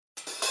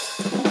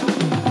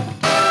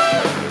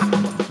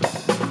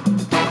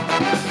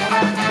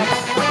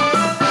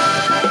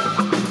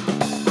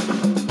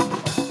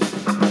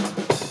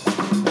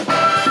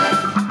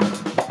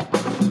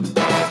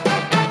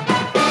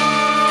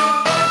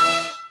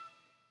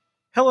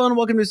Hello and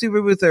welcome to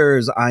Super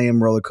Boothers. I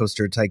am Roller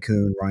Coaster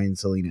Tycoon Ryan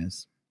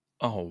Salinas.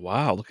 Oh,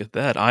 wow. Look at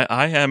that.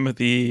 I am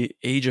the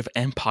Age of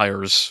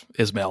Empires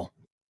Ismail.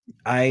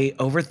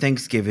 Over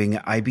Thanksgiving,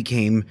 I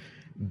became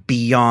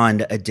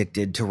beyond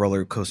addicted to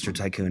Roller Coaster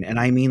Tycoon. And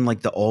I mean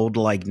like the old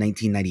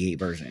 1998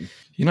 version.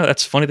 You know,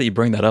 that's funny that you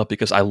bring that up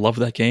because I love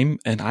that game.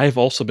 And I've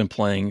also been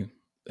playing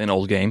an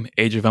old game,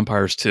 Age of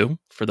Empires 2,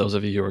 for those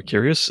of you who are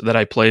curious, that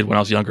I played when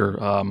I was younger.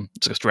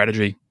 It's like a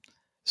strategy,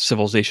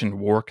 civilization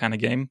war kind of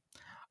game.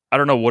 I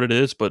don't know what it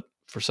is, but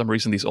for some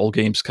reason, these old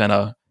games kind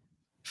of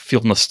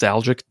feel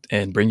nostalgic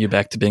and bring you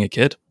back to being a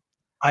kid.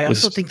 I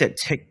also think that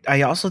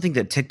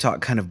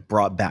TikTok kind of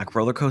brought back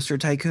Roller Coaster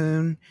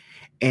Tycoon,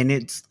 and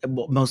it's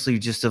mostly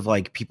just of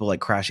like people like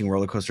crashing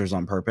roller coasters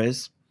on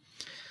purpose.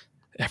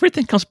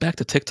 Everything comes back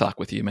to TikTok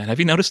with you, man. Have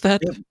you noticed that?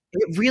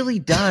 It really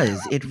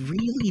does. It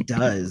really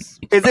does.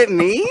 Is it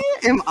me?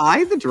 Am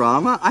I the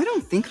drama? I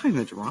don't think I'm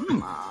the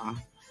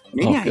drama.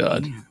 Maybe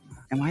God.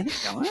 Am I the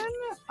villain?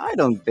 I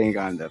don't think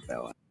I'm the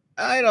villain.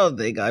 I don't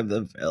think I'm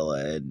the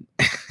villain.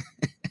 I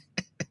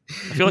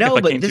feel like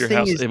if I came to your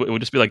house, it would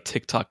just be like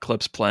TikTok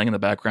clips playing in the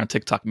background,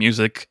 TikTok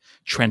music,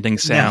 trending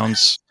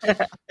sounds. I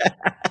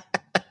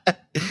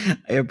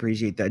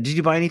appreciate that. Did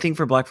you buy anything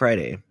for Black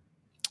Friday?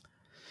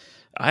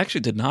 I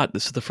actually did not.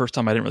 This is the first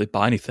time I didn't really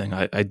buy anything.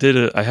 I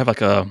did. I have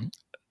like a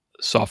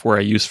software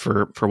I use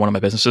for one of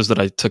my businesses that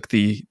I took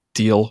the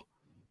deal,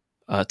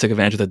 took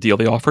advantage of the deal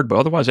they offered, but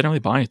otherwise I didn't really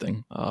buy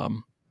anything.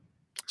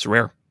 It's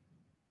rare.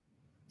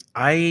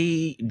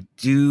 I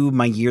do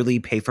my yearly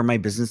pay for my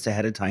business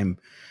ahead of time.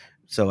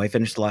 So I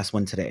finished the last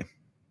one today.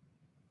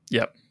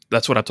 Yep.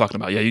 That's what I'm talking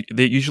about. Yeah.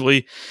 They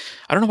usually,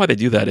 I don't know why they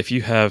do that. If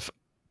you have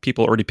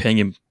people already paying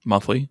you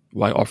monthly,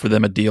 why offer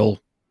them a deal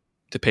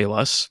to pay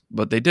less?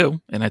 But they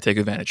do. And I take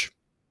advantage.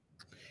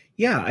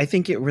 Yeah, I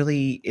think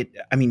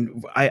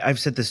I've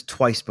said this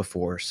twice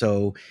before.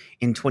 So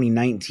in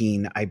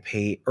 2018, I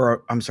paid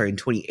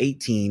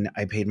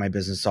my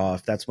business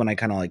off. That's when I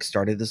kind of like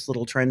started this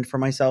little trend for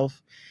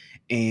myself.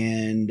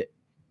 And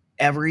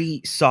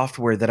every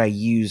software that I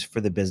use for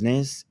the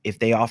business, if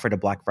they offered a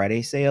Black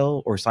Friday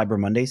sale or Cyber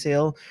Monday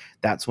sale,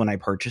 that's when I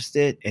purchased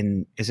it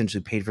and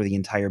essentially paid for the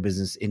entire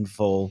business in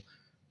full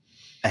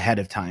ahead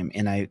of time.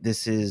 And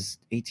this is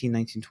 18,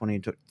 19,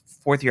 20,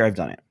 fourth year I've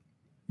done it.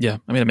 Yeah,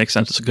 I mean, it makes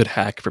sense. It's a good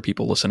hack for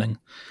people listening.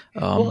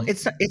 Well,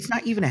 it's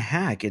not even a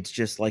hack. It's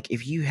just like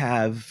if you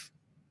have,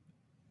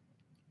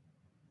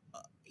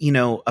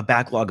 a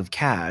backlog of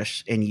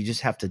cash and you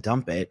just have to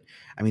dump it.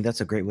 I mean, that's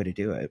a great way to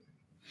do it.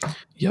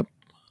 Yep.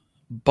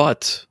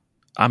 But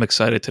I'm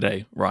excited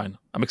today, Ryan.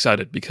 I'm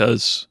excited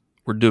because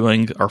we're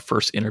doing our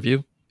first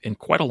interview in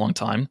quite a long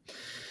time.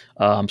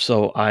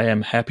 So I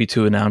am happy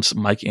to announce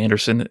Mike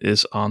Anderson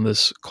is on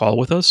this call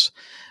with us.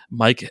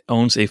 Mike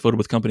owns a photo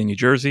booth company in New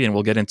Jersey, and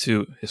we'll get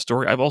into his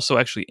story. I've also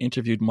actually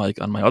interviewed Mike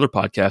on my other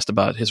podcast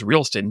about his real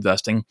estate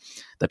investing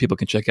that people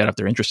can check out if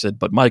they're interested.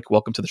 But Mike,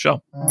 welcome to the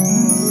show.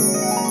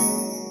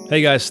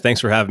 Hey guys, thanks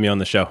for having me on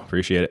the show.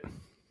 Appreciate it.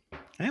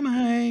 Hi,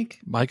 Mike.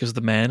 Mike is the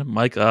man.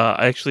 Mike,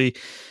 I actually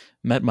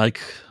met Mike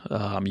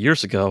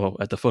years ago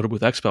at the Photo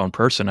Booth Expo in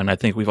person, and I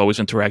think we've always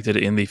interacted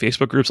in the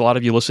Facebook groups. A lot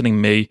of you listening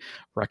may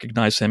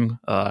recognize him.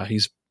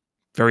 He's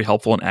very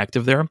helpful and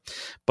active there.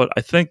 But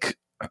I think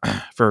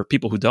for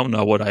people who don't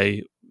know, what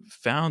I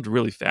found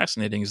really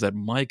fascinating is that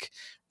Mike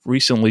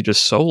recently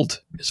just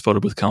sold his photo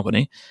booth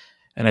company,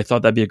 and I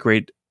thought that'd be a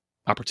great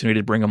opportunity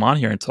to bring him on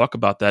here and talk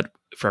about that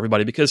for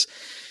everybody, because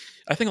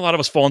I think a lot of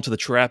us fall into the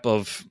trap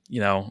of,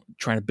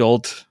 trying to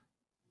build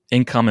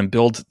income and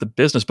build the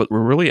business, but we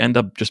really end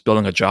up just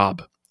building a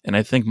job. And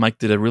I think Mike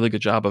did a really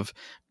good job of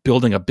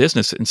building a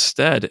business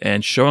instead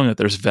and showing that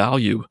there's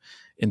value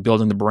in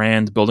building the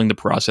brand, building the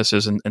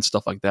processes and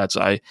stuff like that.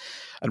 So I'd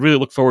really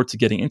look forward to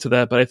getting into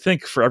that. But I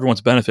think for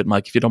everyone's benefit,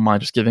 Mike, if you don't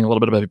mind just giving a little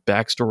bit of a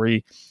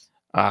backstory,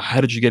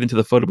 how did you get into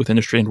the photo booth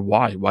industry and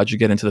why? Why'd you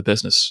get into the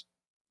business?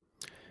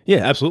 Yeah,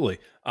 absolutely.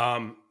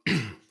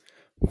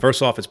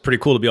 First off, it's pretty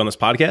cool to be on this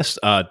podcast.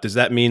 Does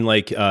that mean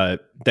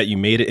that you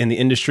made it in the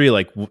industry?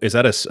 Like, is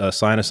that a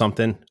sign of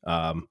something?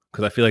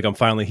 Because I feel like I'm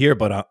finally here,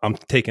 but I'm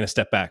taking a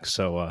step back.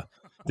 So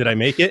did I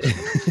make it?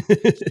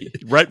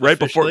 right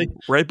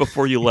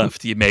before you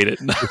left, you made it.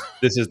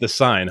 This is the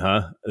sign,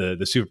 huh?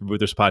 The Super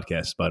Boothers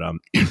podcast. But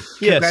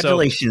yeah.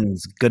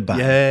 Congratulations. Goodbye.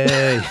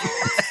 Yay.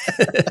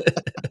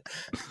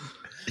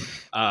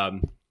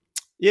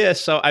 Yeah.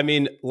 So I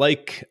mean,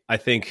 I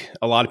think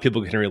a lot of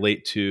people can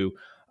relate to.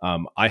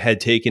 I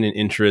had taken an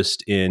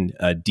interest in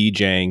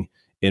DJing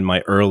in my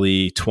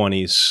early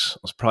 20s. I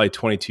was probably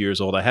 22 years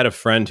old. I had a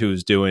friend who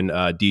was doing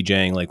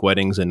DJing, like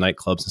weddings and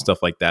nightclubs and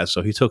stuff like that.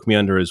 So he took me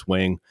under his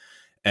wing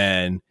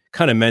and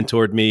kind of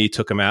mentored me,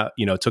 took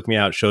me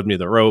out, showed me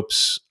the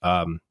ropes.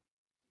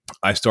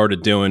 I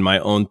started doing my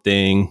own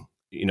thing,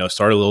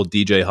 started a little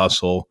DJ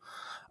hustle,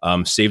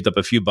 saved up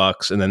a few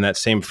bucks. And then that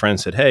same friend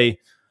said, hey,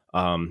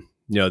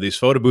 these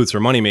photo booths are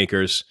money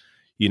makers.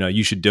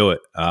 You should do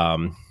it.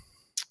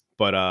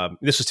 But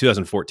this was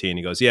 2014.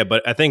 He goes, yeah,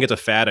 but I think it's a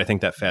fad. I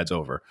think that fad's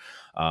over.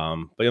 But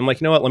I'm like,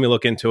 you know what? Let me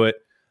look into it.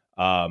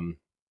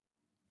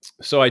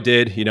 So I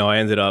did. I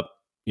ended up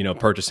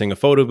purchasing a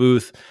photo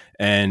booth,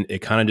 and it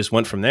kind of just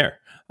went from there.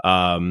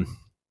 I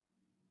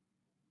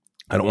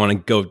don't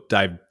want to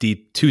dive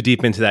too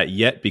deep into that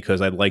yet,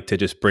 because I'd like to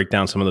just break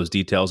down some of those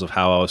details of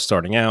how I was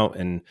starting out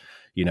and,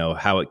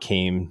 how it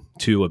came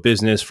to a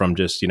business from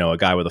just, a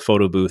guy with a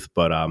photo booth.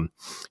 But,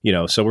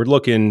 so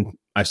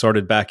I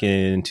started back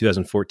in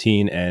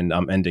 2014 and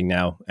I'm ending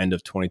now, end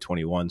of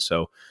 2021.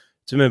 So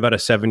it's been about a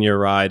 7-year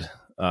ride.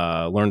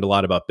 Learned a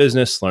lot about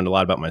business, learned a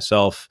lot about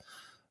myself,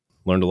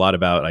 learned a lot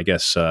about, I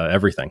guess,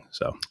 everything.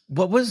 So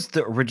what was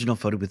the original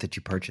photo booth that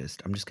you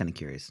purchased? I'm just kind of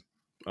curious.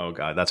 Oh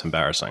God, that's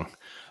embarrassing.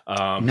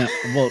 No,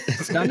 well,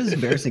 it's not as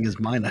embarrassing as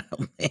mine, I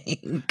don't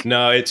think.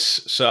 No,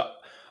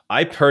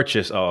 I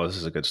purchased, this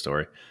is a good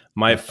story.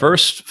 My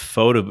first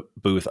photo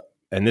booth,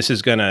 and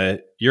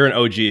you're an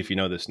OG if you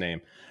know this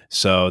name.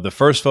 So the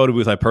first photo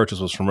booth I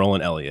purchased was from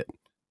Roland Elliott.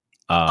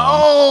 I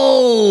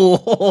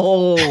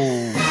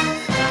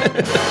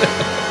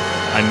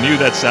knew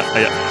that sound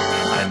yes.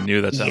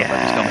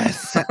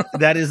 Was coming.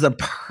 That is a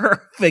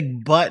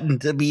perfect button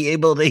to be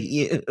able to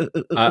use.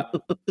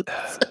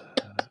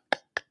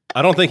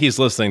 I don't think he's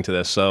listening to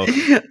this, so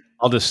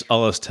I'll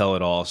just tell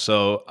it all.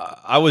 So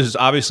I was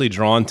obviously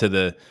drawn to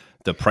the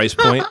price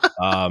point.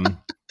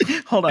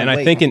 Hold on, and wait.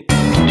 I think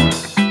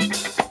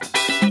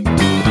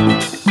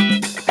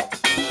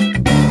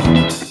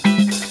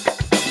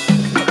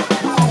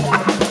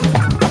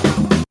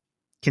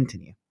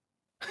Continue.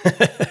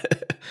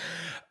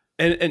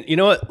 and you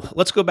know what?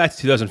 Let's go back to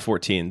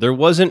 2014. There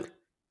wasn't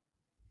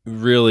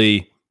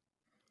really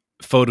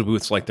photo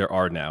booths like there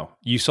are now.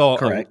 You saw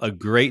a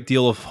great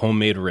deal of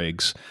homemade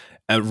rigs.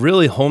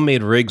 Really,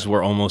 homemade rigs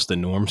were almost the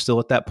norm still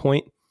at that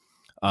point.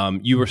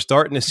 You were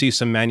starting to see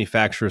some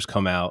manufacturers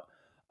come out,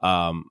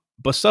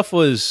 but stuff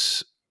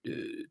was,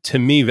 to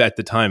me at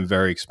the time,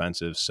 very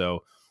expensive.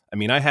 So, I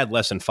mean, I had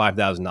less than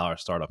 $5,000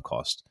 startup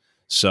cost.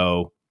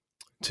 So,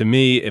 to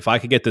me, if I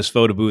could get this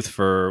photo booth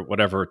for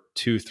whatever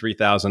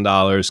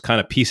 $2,000-$3,000,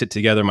 kind of piece it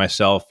together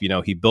myself,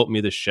 he built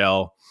me the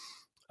shell.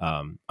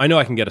 I know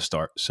I can get a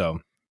start. So,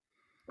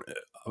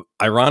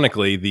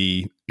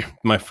 ironically,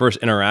 my first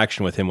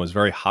interaction with him was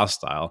very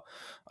hostile.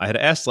 I had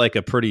asked like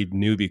a pretty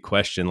newbie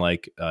question,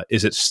 like,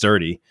 is it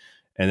sturdy?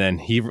 And then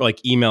he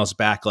emails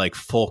back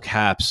full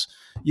caps.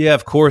 Yeah,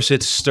 of course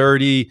it's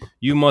sturdy.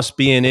 You must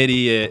be an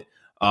idiot.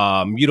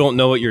 You don't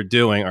know what you're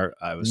doing. Or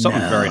it was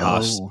something very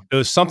hostile. It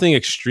was something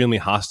extremely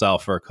hostile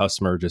for a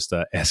customer just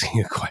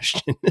asking a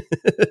question.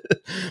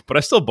 But I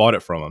still bought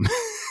it from him.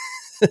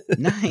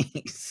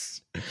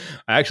 Nice.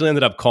 I actually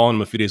ended up calling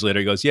him a few days later.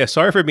 He goes, yeah,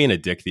 sorry for being a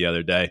dick the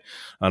other day.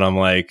 And I'm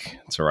like,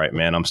 it's all right,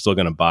 man. I'm still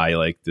going to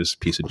buy this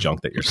piece of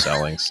junk that you're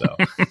selling. So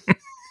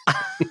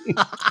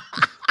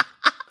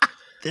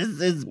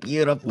this is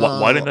beautiful.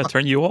 Why didn't that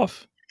turn you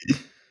off?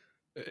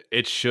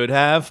 It should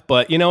have,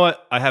 but you know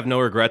what? I have no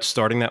regrets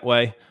starting that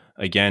way.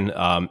 Again,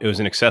 it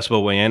was an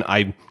accessible way in.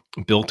 I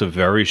built a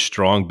very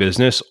strong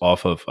business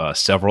off of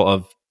several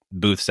of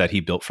booths that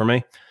he built for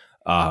me.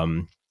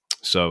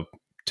 So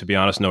to be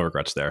honest, no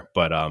regrets there.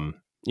 But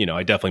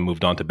I definitely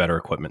moved on to better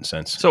equipment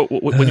since. So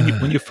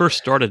when you first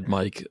started,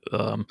 Mike,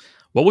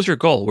 what was your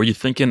goal? Were you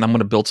thinking, I'm going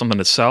to build something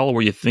to sell?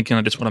 Were you thinking,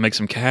 I just want to make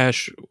some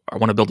cash? I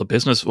want to build a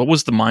business? What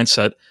was the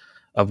mindset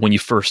of when you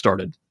first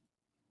started?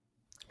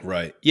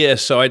 Right. Yeah.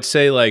 So I'd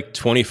say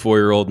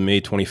 24-year-old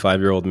me,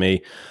 25-year-old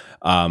me.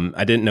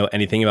 I didn't know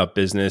anything about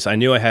business. I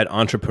knew I had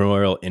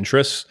entrepreneurial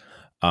interests,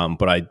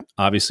 but I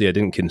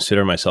didn't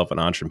consider myself an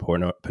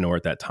entrepreneur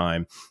at that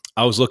time.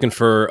 I was looking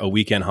for a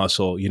weekend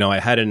hustle. I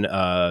had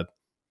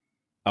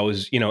I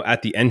was,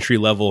 at the entry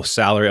level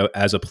salary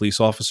as a police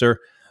officer.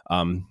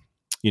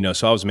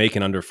 So I was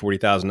making under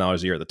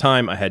 $40,000 a year at the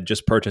time. I had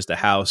just purchased a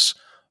house.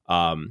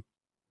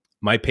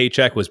 My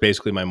paycheck was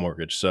basically my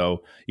mortgage.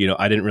 So,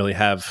 I didn't really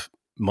have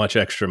much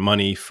extra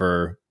money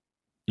for,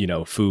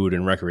 food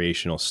and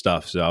recreational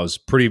stuff. So I was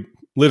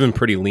living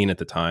pretty lean at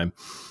the time.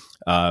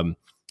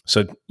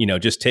 So,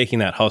 just taking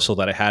that hustle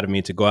that I had of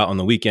me to go out on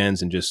the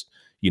weekends and just,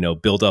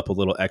 build up a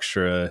little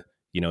extra,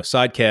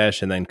 side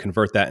cash and then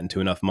convert that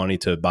into enough money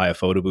to buy a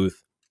photo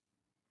booth.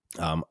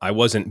 I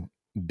wasn't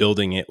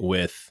building it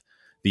with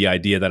the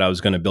idea that I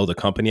was going to build a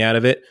company out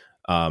of it.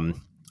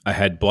 I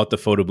had bought the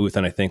photo booth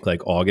in I think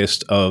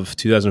August of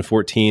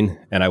 2014,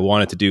 and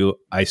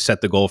I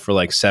set the goal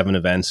for 7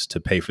 events to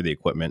pay for the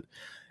equipment.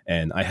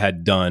 And I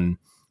had done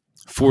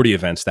 40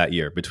 events that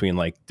year between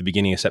the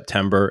beginning of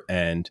September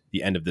and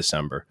the end of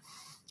December.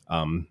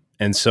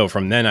 And so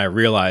from then I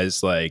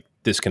realized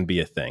this can be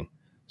a thing.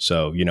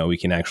 So, we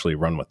can actually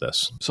run with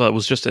this. So it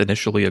was just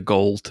initially a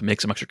goal to make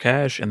some extra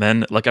cash. And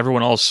then like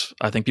everyone else,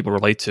 I think people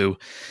relate to,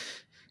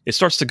 it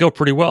starts to go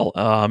pretty well.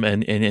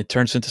 And it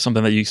turns into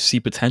something that you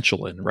see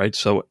potential in, right?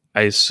 So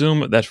I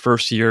assume that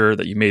first year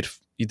that you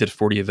did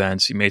 40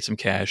 events, you made some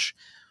cash.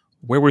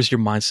 Where was your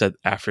mindset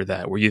after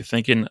that? Were you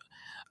thinking,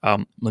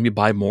 let me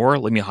buy more?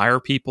 Let me hire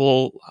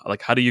people?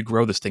 How do you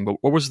grow this thing? But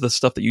what was the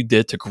stuff that you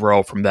did to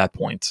grow from that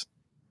point?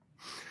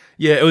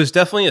 Yeah, it was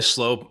definitely a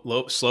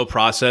slow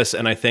process.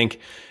 And I think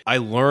I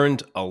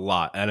learned a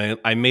lot. And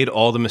I made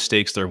all the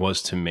mistakes there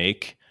was to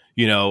make.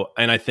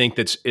 And I think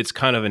it's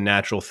kind of a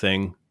natural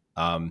thing.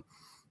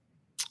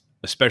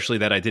 Especially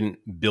that I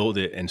didn't build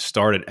it and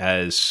start it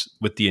as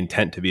with the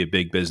intent to be a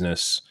big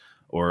business,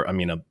 or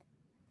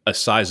a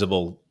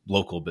sizable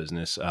local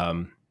business.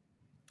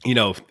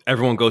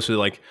 Everyone goes through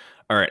like,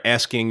 all right,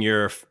 asking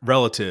your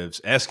relatives,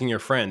 asking your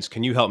friends,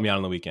 can you help me out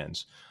on the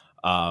weekends?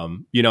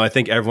 I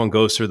think everyone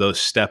goes through those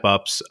step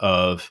ups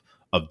of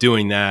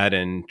doing that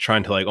and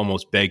trying to like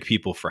almost beg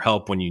people for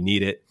help when you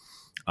need it.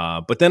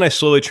 But then I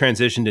slowly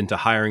transitioned into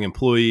hiring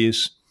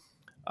employees.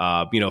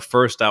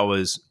 First I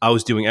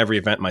was doing every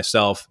event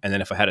myself. And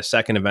then if I had a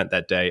second event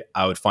that day,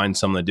 I would find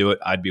someone to do it.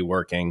 I'd be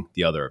working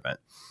the other event.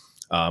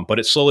 But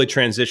it slowly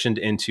transitioned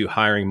into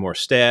hiring more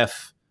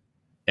staff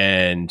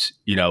and,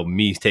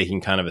 me taking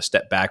kind of a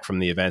step back from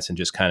the events and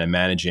just kind of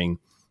managing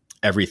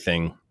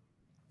everything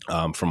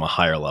from a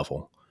higher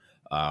level.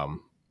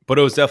 But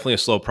it was definitely a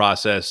slow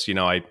process.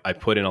 I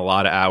put in a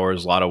lot of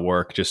hours, a lot of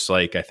work, just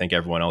like I think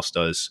everyone else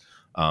does.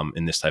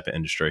 In this type of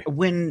industry.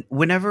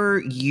 Whenever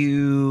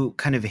you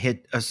kind of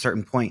hit a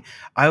certain point,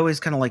 I always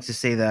kind of like to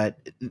say that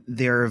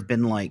there have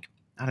been like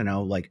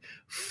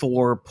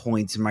 4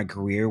 points in my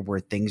career where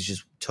things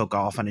just took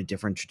off on a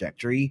different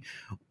trajectory.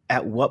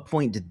 At what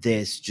point did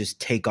this just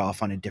take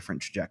off on a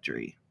different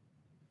trajectory?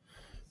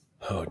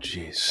 Oh,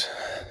 geez.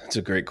 That's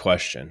a great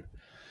question.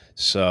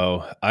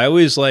 So I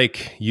always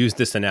use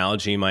this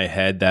analogy in my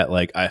head that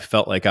I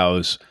felt like I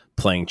was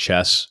playing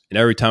chess, and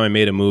every time I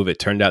made a move, it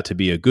turned out to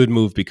be a good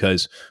move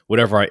because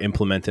whatever I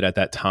implemented at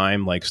that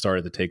time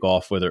started to take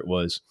off, whether it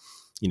was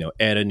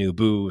add a new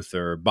booth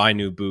or buy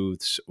new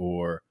booths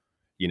or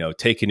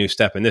take a new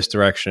step in this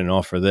direction and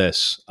offer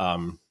this.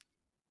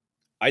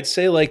 I'd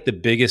say the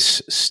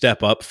biggest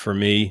step up for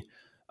me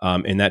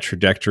in that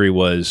trajectory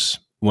was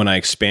when I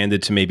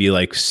expanded to maybe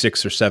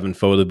 6 or 7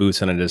 photo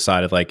booths, and I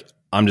decided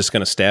I'm just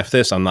going to staff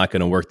this. I'm not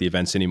going to work the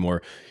events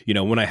anymore.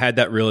 When I had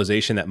that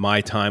realization that my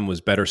time was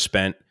better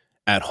spent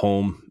at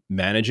home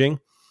managing,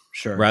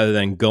 sure, rather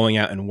than going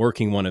out and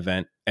working one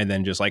event and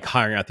then just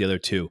hiring out the other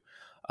 2.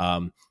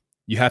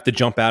 You have to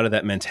jump out of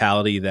that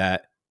mentality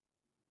that,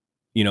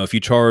 if you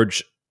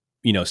charge,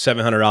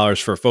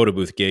 $700 for a photo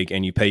booth gig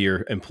and you pay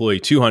your employee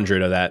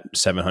 $200 of that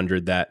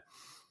 $700, that,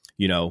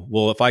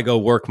 well, if I go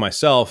work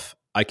myself,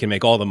 I can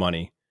make all the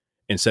money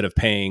instead of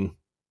paying,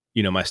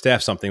 my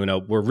staff something.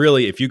 We're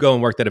really, if you go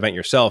and work that event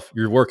yourself,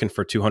 you're working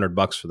for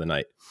 $200 for the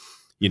night.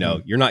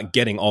 You're not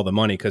getting all the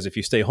money because if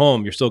you stay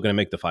home, you're still going to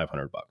make the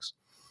 $500.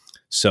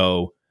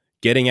 So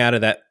getting out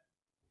of that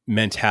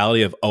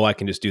mentality of, I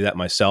can just do that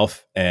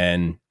myself,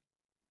 and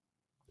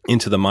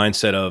into the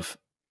mindset of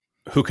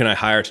who can I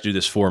hire to do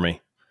this for me?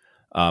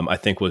 I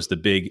think was the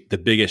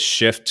biggest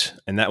shift.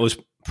 And that was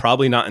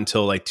probably not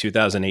until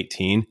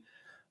 2018,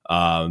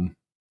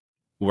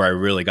 where I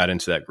really got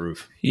into that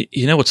groove.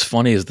 What's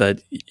funny is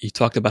that you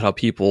talked about how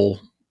people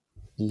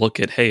look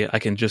at, hey, I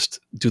can just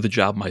do the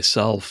job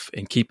myself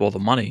and keep all the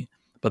money.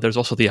 But there's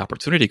also the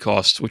opportunity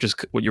cost, which is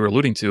what you were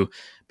alluding to.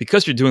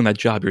 Because you're doing that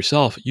job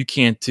yourself, you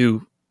can't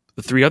do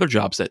the 3 other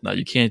jobs that night.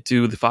 You can't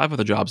do the 5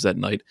 other jobs that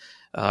night.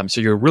 So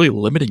you're really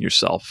limiting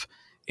yourself.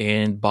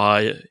 And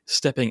by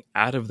stepping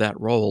out of that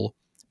role,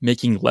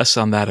 making less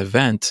on that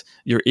event,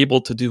 you're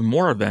able to do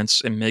more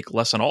events and make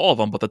less on all of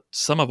them. But the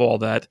sum of all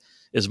that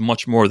is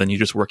much more than you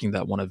just working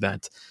that one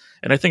event.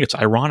 And I think it's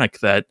ironic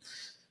that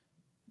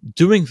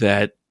doing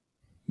that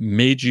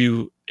made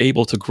you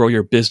able to grow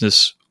your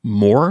business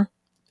more,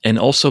 and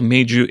also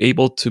made you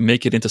able to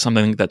make it into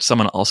something that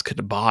someone else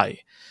could buy.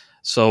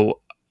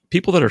 So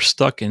people that are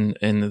stuck in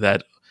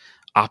that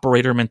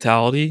operator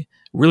mentality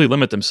really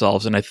limit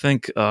themselves. And I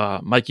think,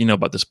 Mike,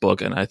 about this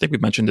book, and I think we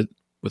mentioned it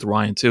with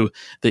Ryan too,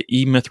 the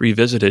E-Myth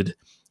Revisited,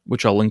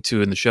 which I'll link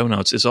to in the show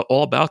notes, is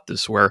all about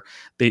this, where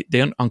they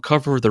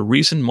uncover the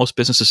reason most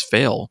businesses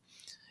fail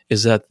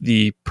is that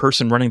the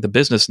person running the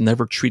business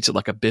never treats it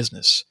like a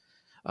business.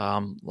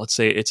 Let's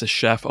say it's a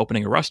chef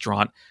opening a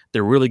restaurant.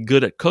 They're really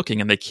good at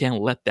cooking and they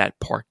can't let that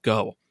part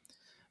go.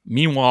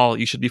 Meanwhile,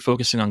 you should be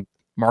focusing on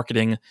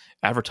marketing,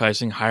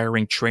 advertising,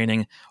 hiring,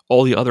 training,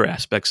 all the other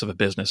aspects of a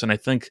business. And I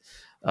think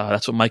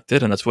that's what Mike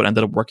did, and that's what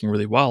ended up working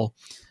really well.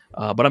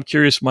 But I'm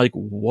curious, Mike,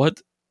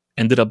 what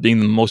ended up being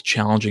the most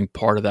challenging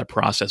part of that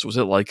process? Was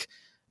it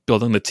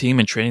building the team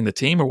and training the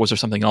team, or was there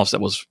something else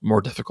that was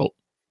more difficult?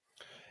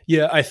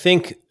 Yeah, I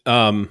think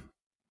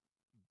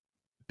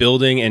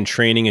building and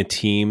training a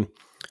team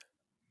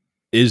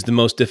is the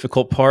most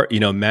difficult part.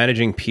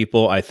 Managing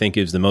people, I think,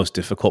 is the most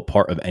difficult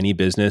part of any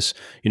business.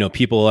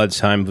 People a lot of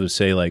times would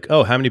say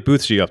oh, how many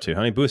booths are you up to?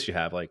 How many booths do you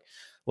have?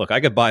 Look, I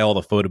could buy all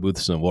the photo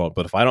booths in the world,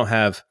 but if I don't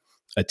have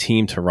a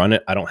team to run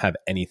it, I don't have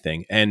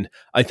anything. And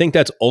I think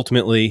that's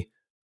ultimately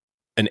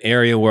an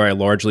area where I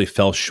largely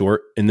fell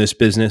short in this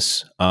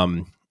business.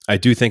 I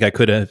do think I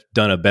could have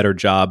done a better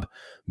job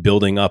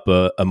building up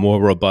a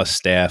more robust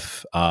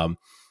staff,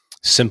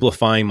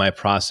 simplifying my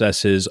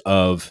processes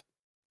of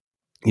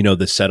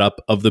the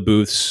setup of the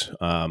booths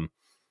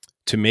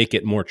to make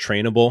it more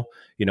trainable.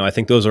 I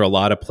think those are a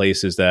lot of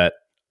places that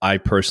I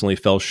personally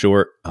fell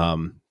short.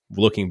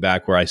 looking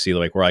back where I see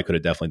like where I could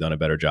have definitely done a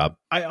better job.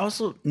 I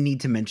also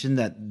need to mention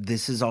that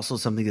this is also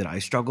something that I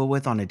struggle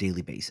with on a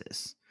daily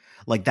basis.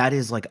 Like that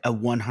is like a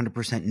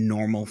 100%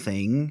 normal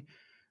thing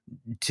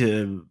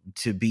to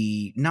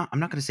be not, I'm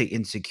not going to say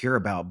insecure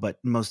about, but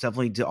most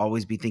definitely to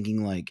always be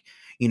thinking like,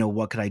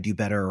 what could I do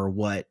better, or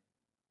what,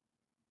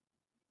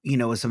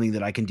 is something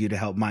that I can do to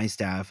help my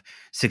staff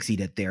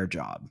succeed at their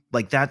job.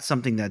 Like that's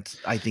something that's,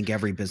 I think,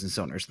 every business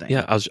owner's thing.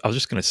 Yeah, I was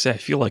just going to say, I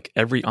feel like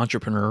every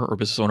entrepreneur or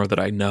business owner that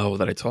I know,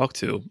 that I talk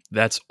to,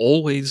 that's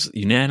always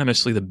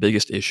unanimously the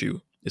biggest issue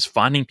is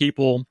finding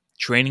people,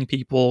 training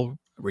people,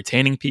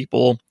 retaining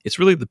people. It's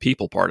really the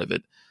people part of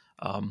it.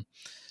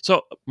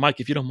 So, Mike,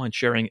 if you don't mind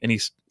sharing any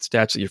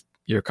stats that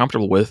you're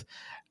comfortable with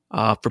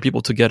for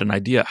people to get an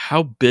idea,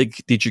 how big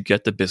did you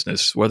get the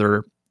business?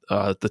 Whether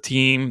the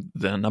team,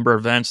 the number of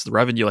events, the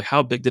revenue, like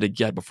how big did it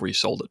get before you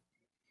sold it?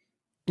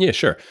 Yeah,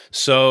 sure.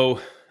 So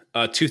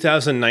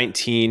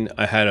 2019,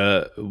 I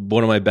had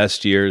one of my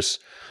best years.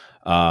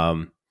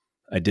 I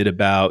did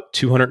about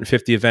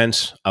 250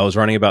 events. I was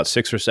running about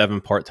 6 or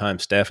 7 part-time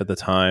staff at the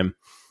time,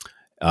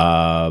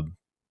 at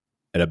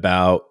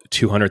about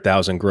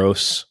 200,000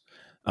 gross.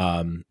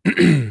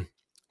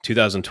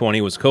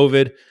 2020 was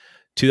COVID.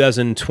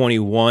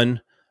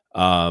 2021,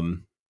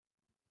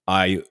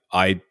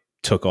 I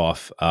took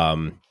off,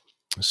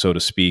 so to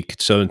speak.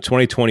 So in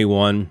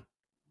 2021,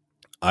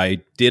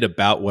 I did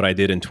about what I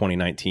did in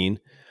 2019,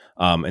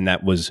 and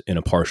that was in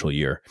a partial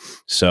year.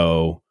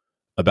 So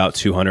about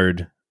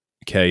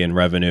 200K in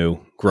revenue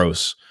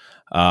gross.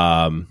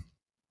 About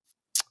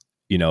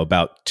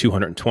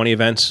 220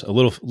 events, a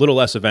little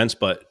less events,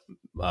 but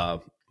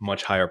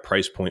much higher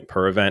price point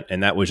per event.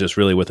 And that was just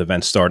really with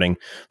events starting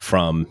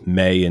from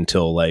May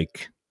until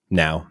like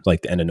now,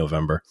 like the end of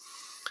November.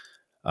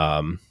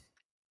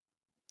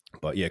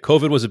 But yeah,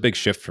 COVID was a big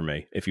shift for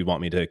me. If you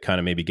want me to kind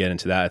of maybe get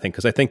into that,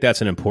 because I think that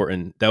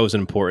was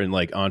an important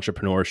like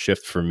entrepreneur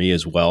shift for me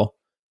as well.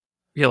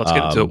 Yeah, let's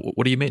get into it.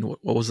 What do you mean?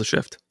 What was the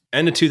shift?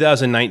 End of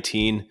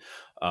 2019,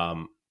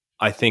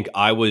 I think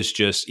I was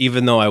just,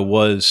 even though I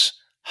was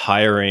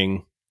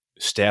hiring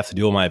staff to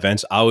do all my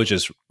events, I was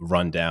just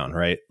run down,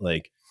 right?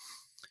 Like,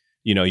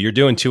 you're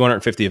doing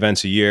 250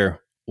 events a year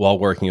while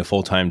working a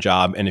full-time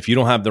job. And if you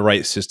don't have the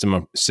right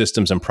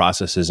systems and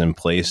processes in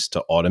place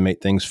to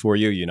automate things for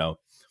you,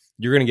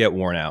 you're going to get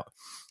worn out.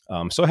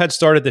 So I had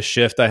started the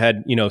shift. I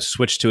had,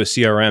 switched to a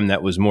CRM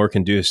that was more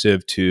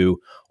conducive to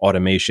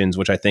automations,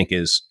 which I think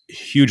is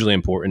hugely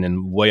important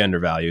and way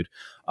undervalued.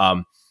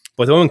 But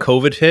then when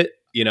COVID hit,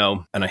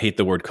 and I hate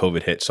the word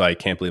COVID hit, so I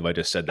can't believe I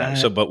just said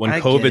that. But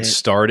when COVID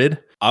started,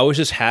 I was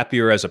just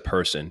happier as a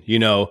person.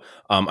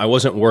 I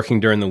wasn't working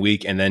during the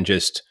week and then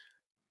just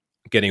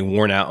getting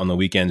worn out on the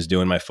weekends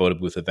doing my photo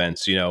booth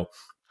events.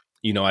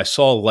 I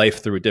saw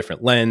life through a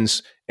different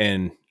lens,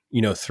 and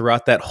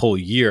throughout that whole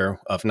year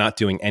of not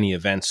doing any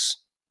events,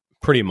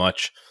 pretty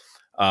much,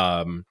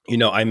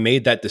 I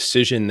made that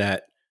decision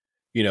that,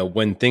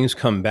 when things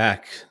come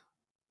back,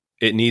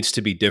 it needs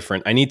to be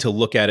different. I need to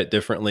look at it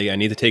differently. I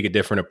need to take a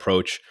different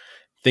approach.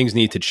 Things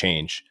need to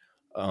change.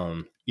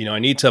 I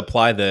need to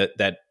apply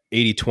that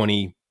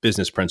 80-20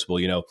 business principle.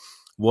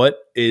 What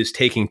is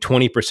taking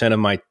 20% of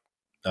my,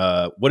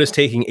 what is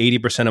taking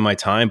 80% of my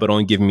time, but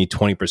only giving me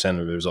 20%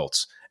 of the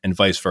results, and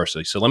vice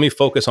versa. So let me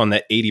focus on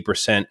that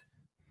 80%.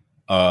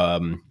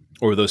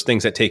 Or those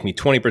things that take me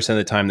 20% of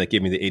the time that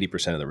give me the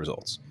 80% of the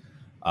results.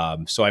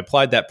 So I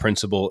applied that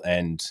principle,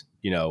 and,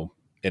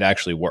 it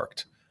actually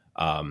worked.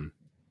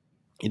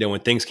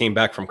 When things came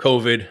back from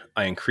COVID,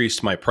 I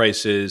increased my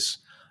prices.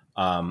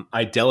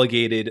 I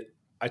delegated.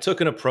 I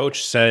took an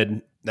approach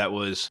that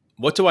was,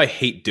 what do I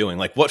hate doing?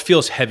 Like, what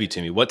feels heavy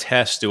to me? What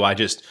tasks do I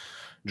just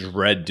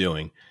dread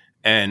doing?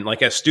 And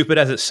like, as stupid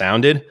as it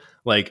sounded,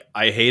 like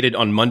I hated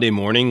on Monday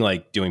morning,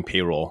 like doing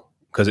payroll,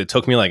 because it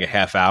took me like a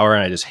half hour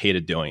and I just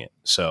hated doing it.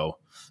 So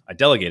I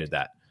delegated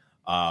that.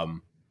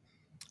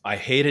 I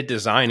hated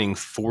designing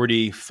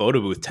 40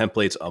 photo booth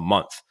templates a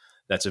month.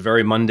 That's a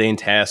very mundane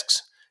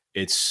task.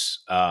 It's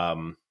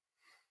not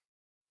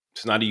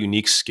a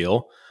unique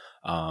skill.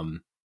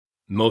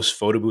 Most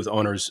photo booth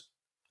owners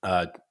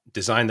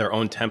design their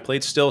own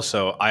templates still.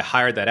 So I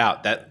hired that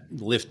out. That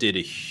lifted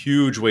a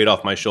huge weight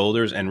off my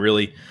shoulders and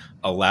really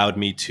allowed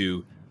me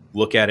to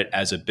look at it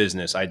as a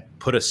business. I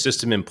put a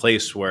system in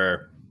place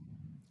where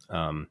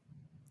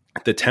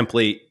the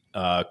template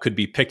could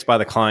be picked by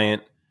the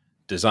client,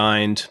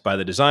 designed by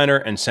the designer,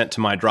 and sent to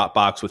my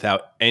Dropbox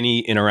without any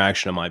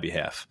interaction on my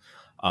behalf.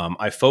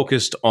 I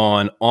focused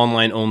on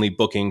online-only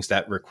bookings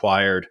that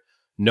required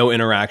no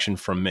interaction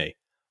from me.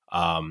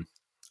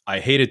 I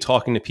hated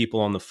talking to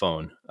people on the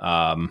phone.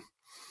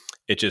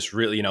 It just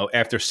really,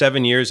 after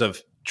 7 years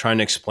of trying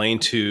to explain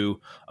to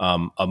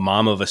a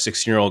mom of a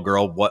 16-year-old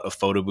girl what a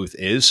photo booth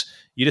is,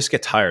 you just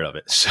get tired of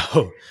it.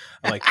 So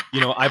I'm like,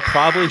 I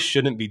probably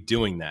shouldn't be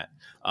doing that.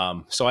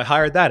 So I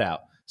hired that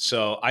out.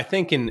 So I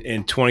think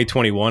in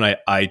 2021,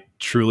 I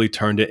truly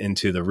turned it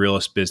into the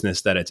realest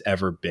business that it's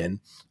ever been.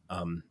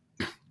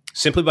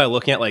 Simply by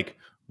looking at like,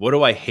 what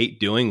do I hate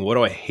doing? What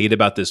do I hate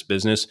about this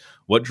business?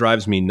 What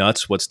drives me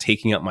nuts? What's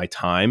taking up my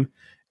time?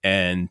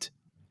 and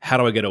how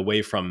do I get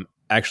away from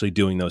actually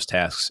doing those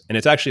tasks? And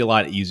it's actually a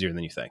lot easier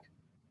than you think.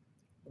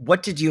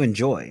 What did you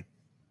enjoy?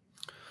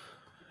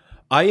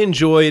 I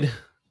enjoyed.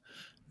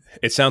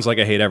 It sounds like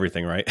I hate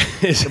everything, right?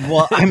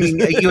 Well, I mean,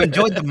 you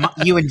enjoyed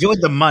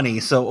the money,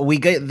 so we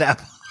get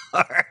that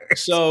part.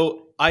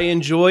 So I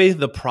enjoy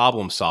the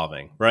problem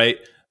solving, right?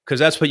 Because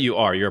that's what you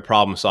are. You're a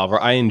problem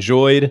solver. I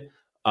enjoyed,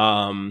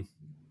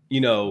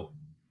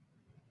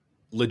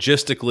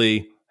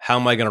 logistically, how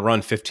am I going to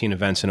run 15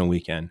 events in a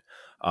weekend?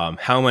 How am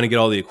I going to get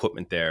all the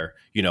equipment there?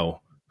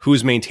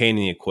 Who's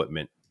maintaining the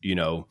equipment?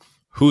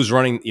 Who's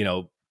running?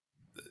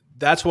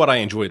 That's what I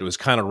enjoyed, was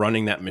kind of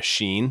running that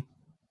machine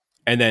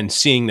and then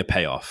seeing the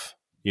payoff.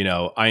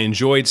 I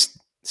enjoyed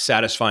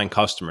satisfying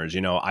customers.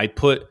 I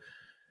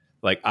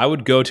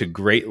would go to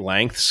great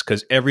lengths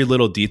because every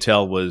little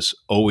detail was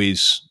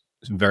always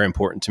very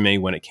important to me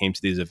when it came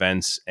to these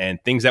events,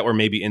 and things that were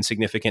maybe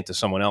insignificant to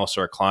someone else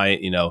or a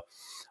client,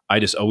 I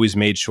just always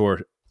made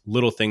sure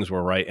little things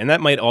were right. And that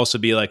might also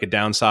be like a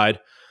downside,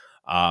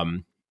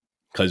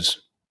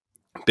 because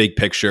big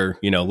picture,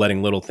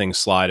 letting little things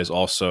slide is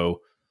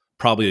also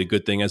probably a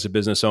good thing as a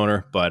business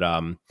owner. But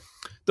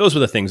those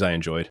were the things I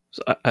enjoyed.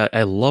 So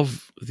I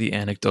love the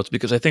anecdotes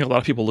because I think a lot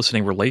of people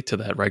listening relate to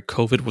that, right?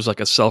 COVID was like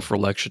a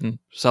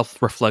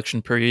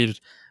self-reflection period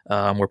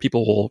where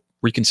people will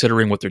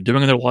reconsidering what they're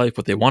doing in their life,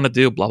 what they want to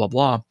do, blah, blah,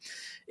 blah.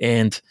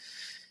 And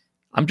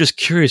I'm just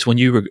curious, when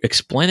you were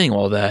explaining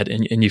all that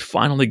and you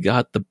finally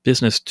got the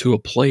business to a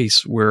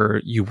place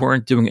where you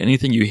weren't doing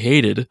anything you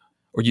hated,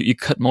 or you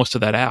cut most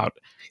of that out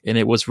and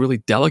it was really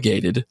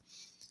delegated,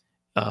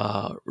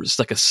 it's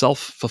like a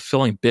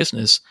self-fulfilling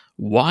business.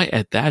 Why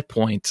at that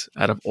point,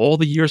 out of all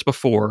the years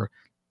before,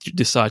 did you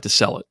decide to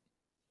sell it?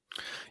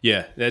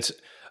 Yeah, that's,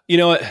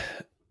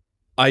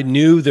 I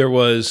knew there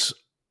was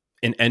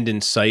an end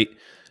in sight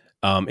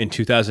in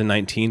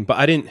 2019,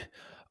 but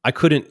I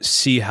couldn't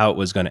see how it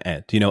was going to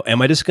end.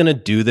 Am I just going to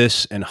do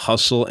this and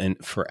hustle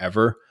and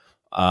forever?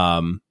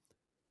 I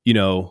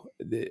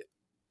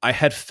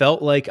had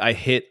felt like I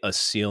hit a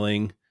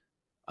ceiling,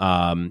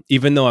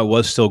 even though I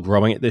was still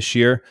growing it this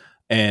year,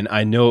 and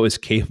I know it was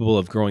capable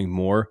of growing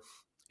more.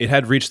 It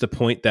had reached the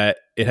point that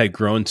it had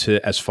grown to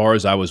as far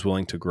as I was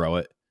willing to grow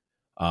it.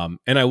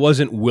 And I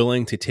wasn't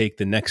willing to take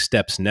the next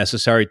steps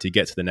necessary to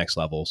get to the next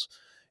levels.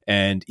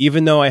 And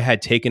even though I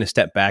had taken a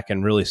step back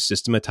and really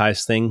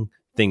systematized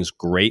things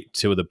great,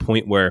 to the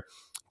point where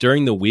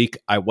during the week,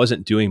 I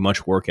wasn't doing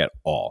much work at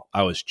all.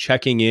 I was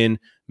checking in,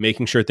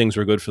 making sure things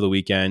were good for the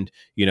weekend.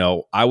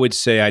 I would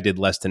say I did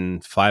less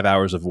than 5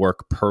 hours of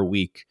work per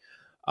week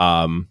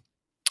on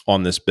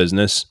this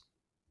business,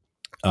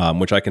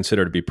 which I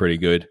consider to be pretty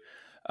good.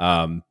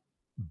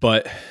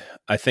 But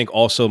I think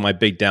also my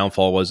big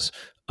downfall was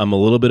I'm a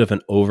little bit of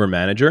an over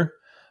manager,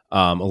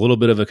 a little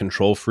bit of a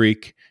control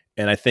freak.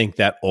 And I think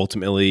that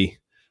ultimately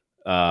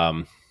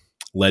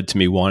led to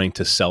me wanting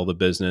to sell the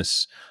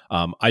business.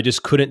 I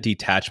just couldn't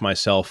detach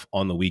myself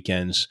on the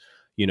weekends.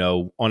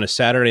 On a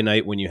Saturday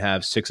night when you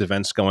have 6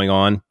 events going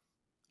on,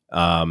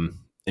 and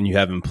you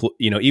have,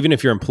 even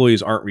if your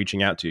employees aren't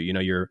reaching out to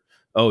you,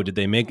 oh, did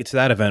they make it to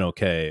that event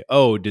okay?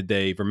 Oh, did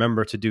they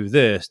remember to do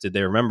this? Did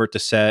they remember to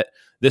set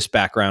this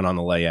background on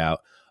the layout?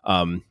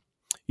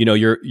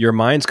 Your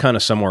mind's kind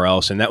of somewhere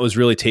else. And that was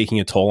really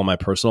taking a toll on my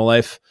personal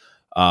life.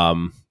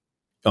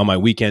 On my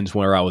weekends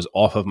where I was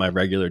off of my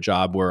regular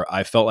job, where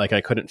I felt like I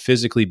couldn't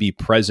physically be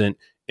present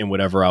in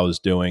whatever I was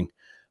doing.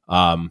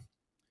 My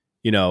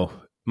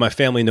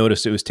family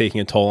noticed it was taking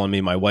a toll on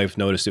me. My wife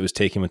noticed it was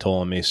taking a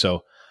toll on me.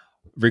 So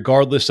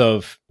regardless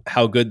of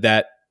how good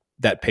that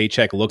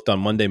paycheck looked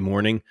on Monday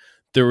morning,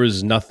 there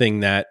was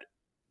nothing that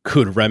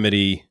could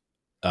remedy,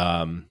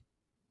 in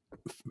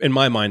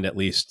my mind at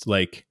least,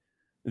 like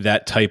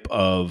that type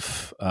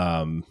of,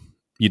 kind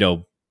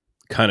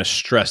of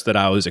stress that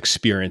I was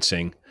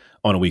experiencing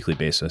on a weekly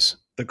basis.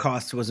 The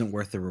cost wasn't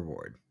worth the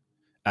reward.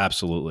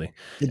 Absolutely.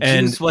 The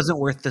juice wasn't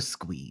worth the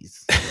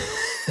squeeze.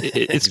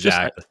 It's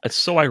exactly. It's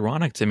so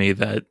ironic to me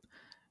that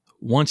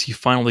once you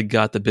finally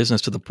got the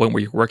business to the point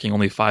where you're working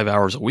only 5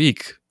 hours a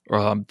week,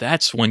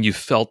 that's when you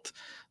felt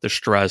the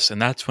stress,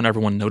 and that's when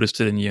everyone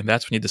noticed it in you, and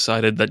that's when you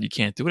decided that you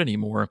can't do it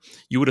anymore.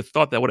 You would have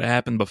thought that would have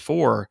happened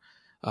before,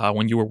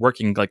 when you were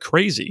working like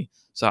crazy.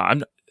 So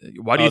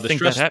why do you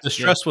think that happened? The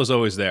stress was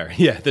always there.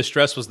 Yeah, the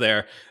stress was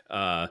there,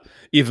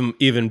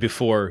 even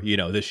before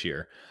this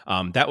year.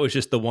 That was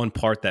just the one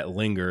part that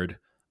lingered,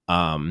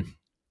 on.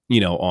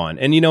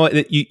 And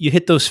you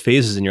hit those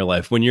phases in your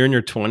life when you're in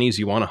your 20s.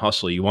 You want to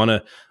hustle. You want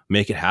to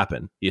make it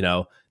happen.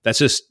 That's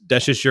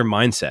just your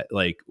mindset.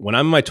 Like when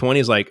I'm in my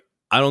 20s, like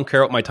I don't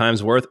care what my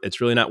time's worth.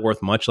 It's really not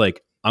worth much.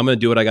 Like I'm going to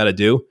do what I got to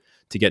do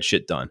to get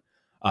shit done.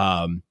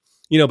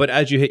 But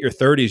as you hit your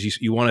 30s,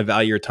 you want to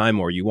value your time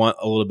more. You want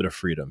a little bit of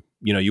freedom.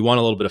 You want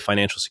a little bit of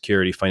financial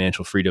security,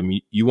 financial freedom.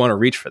 You want to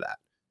reach for that.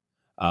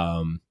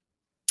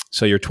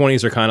 So your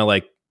 20s are kind of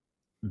like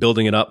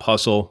building it up,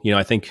 hustle.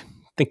 I think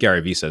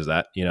Gary Vee says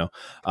that,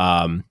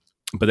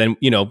 but then,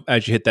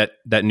 as you hit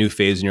that new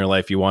phase in your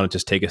life, you want to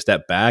just take a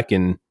step back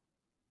and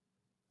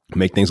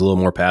make things a little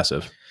more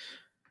passive.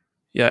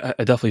 Yeah,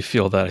 I definitely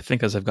feel that. I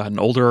think as I've gotten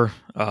older,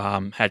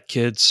 had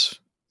kids,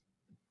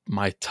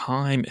 my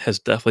time has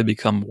definitely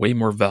become way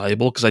more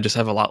valuable because I just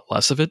have a lot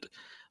less of it.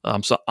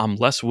 So I'm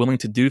less willing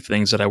to do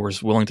things that I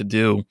was willing to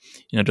do,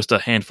 just a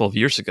handful of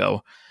years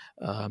ago.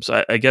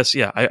 So I guess,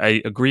 yeah,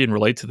 I agree and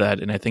relate to that.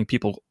 And I think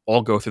people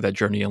all go through that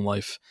journey in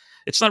life.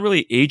 It's not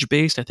really age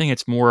based. I think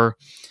it's more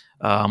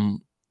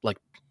like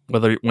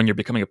whether when you're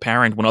becoming a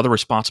parent, when other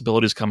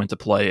responsibilities come into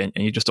play and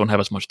you just don't have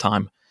as much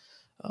time.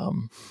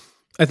 Um,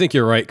 I think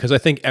you're right, because I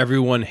think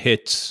everyone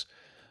hits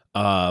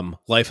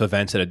life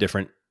events at a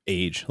different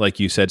age, like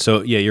you said.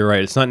 So yeah, you're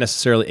right. It's not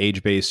necessarily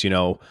age based.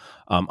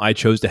 I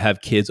chose to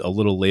have kids a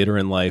little later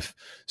in life.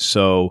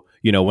 So,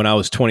 when I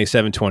was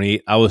 27,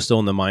 28, I was still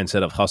in the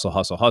mindset of hustle,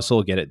 hustle,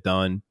 hustle, get it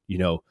done,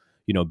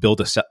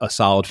 build a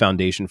solid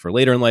foundation for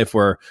later in life,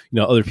 where,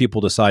 other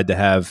people decide to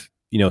have,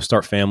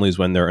 start families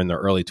when they're in their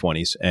early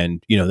 20s,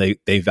 and,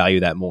 they value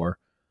that more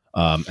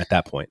at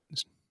that point.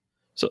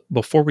 so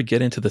before we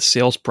get into the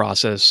sales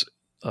process,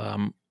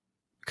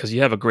 because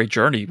you have a great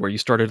journey where you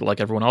started like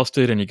everyone else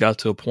did and you got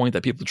to a point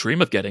that people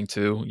dream of getting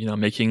to,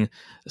 making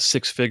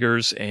six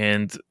figures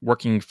and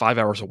working 5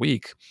 hours a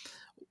week.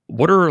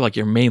 What are like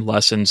your main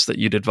lessons that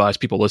you'd advise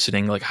people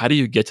listening? Like, how do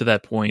you get to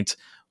that point?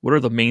 What are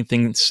the main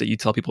things that you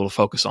tell people to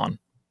focus on?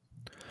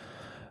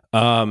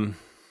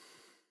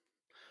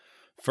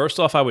 First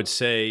off, I would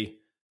say,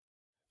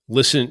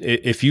 listen,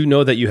 if you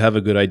know that you have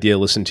a good idea,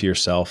 listen to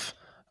yourself.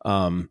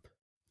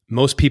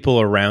 Most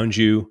people around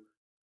you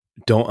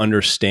don't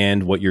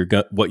understand what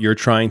you're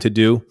trying to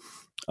do.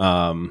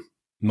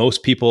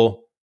 Most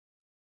people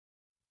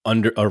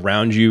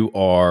around you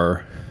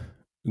are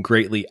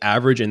greatly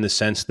average in the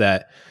sense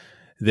that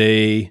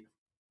they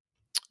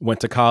went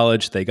to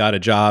college, they got a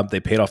job, they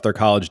paid off their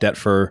college debt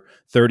for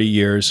 30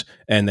 years,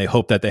 and they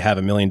hope that they have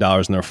 $1 million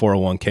in their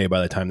 401k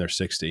by the time they're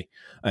 60.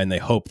 And they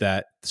hope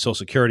that Social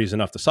Security is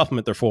enough to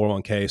supplement their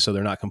 401k so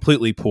they're not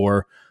completely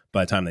poor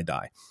by the time they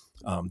die.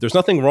 There's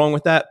nothing wrong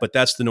with that, but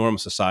that's the norm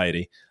of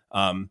society.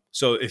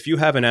 So if you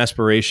have an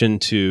aspiration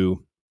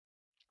to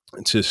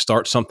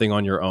start something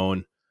on your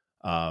own,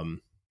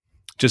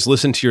 just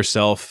listen to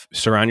yourself,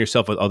 surround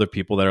yourself with other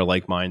people that are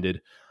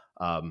like-minded.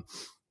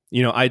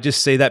 I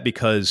just say that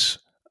because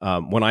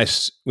when I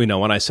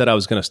said I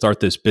was going to start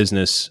this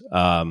business,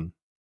 I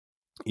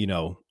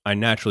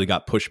naturally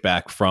got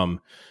pushback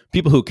from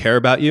people who care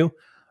about you.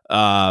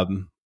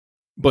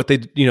 But they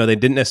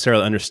didn't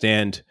necessarily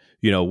understand,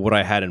 what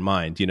I had in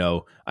mind.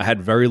 I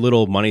had very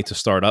little money to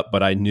start up,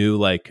 but I knew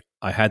like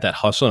I had that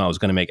hustle and I was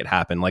going to make it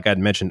happen. Like I'd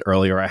mentioned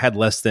earlier, I had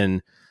less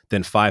than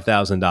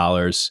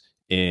 $5,000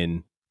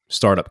 in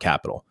startup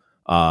capital.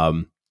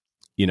 And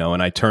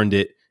I turned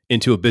it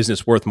into a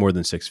business worth more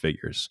than six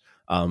figures.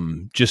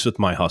 Just with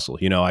my hustle.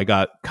 I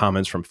got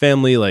comments from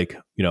family like,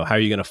 how are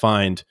you going to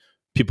find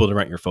people to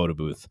rent your photo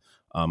booth?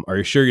 Are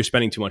you sure you're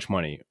spending too much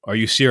money? Are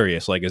you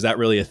serious? Like, is that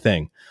really a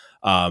thing?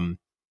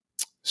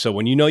 So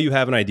when you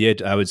have an idea,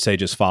 I would say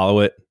just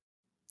follow it.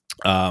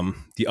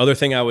 The other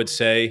thing I would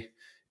say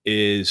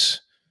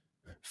is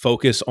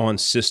focus on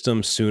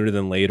systems sooner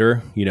than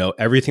later.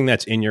 Everything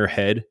that's in your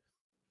head,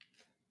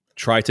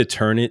 try to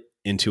turn it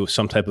into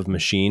some type of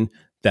machine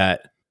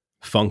that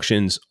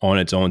functions on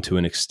its own to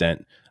an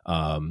extent.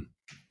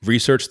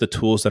 Research the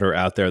tools that are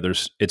out there.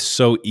 It's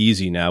so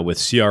easy now with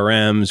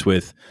CRMs,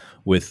 with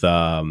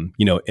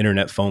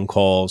internet phone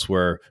calls,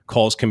 where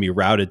calls can be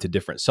routed to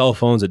different cell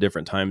phones at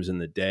different times in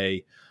the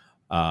day.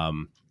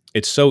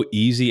 It's so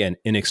easy and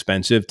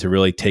inexpensive to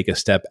really take a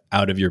step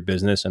out of your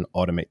business and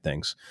automate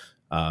things.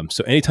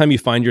 So anytime you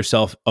find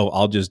yourself,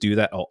 I'll just do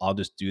that. I'll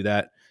just do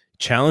that.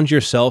 Challenge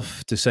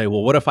yourself to say,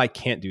 well, what if I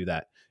can't do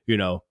that?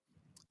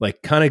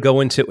 Like kind of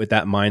go into it with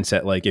that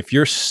mindset. Like if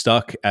you're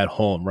stuck at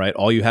home, right,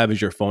 all you have is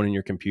your phone and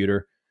your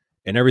computer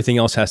and everything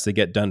else has to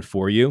get done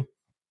for you.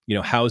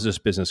 How is this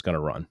business going to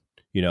run?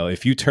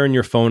 If you turn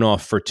your phone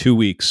off for 2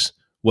 weeks,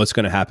 what's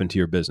going to happen to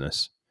your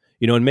business?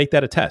 And make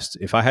that a test.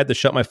 If I had to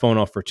shut my phone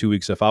off for 2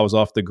 weeks, if I was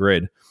off the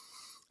grid,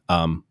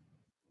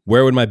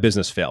 where would my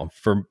business fail?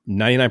 For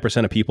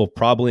 99% of people,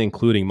 probably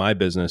including my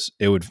business,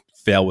 it would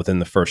fail within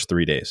the first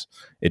 3 days.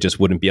 It just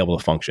wouldn't be able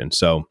to function.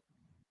 So,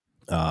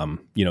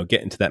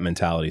 get into that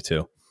mentality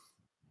too.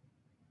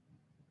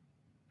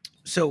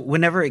 So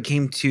whenever it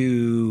came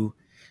to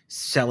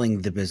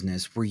selling the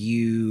business, did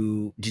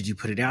you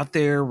put it out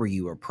there? Were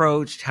you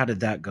approached? How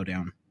did that go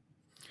down?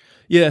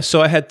 Yeah.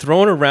 So I had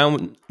thrown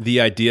around the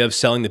idea of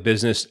selling the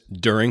business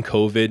during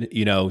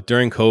COVID.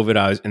 During COVID,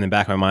 I was in the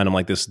back of my mind, I'm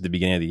like, this is the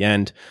beginning of the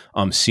end.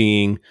 I'm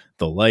seeing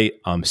the light.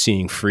 I'm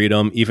seeing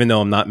freedom. Even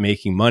though I'm not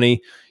making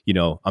money,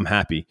 I'm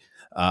happy.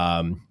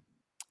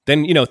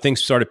 Then,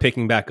 things started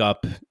picking back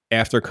up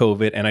after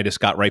COVID, and I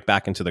just got right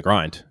back into the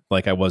grind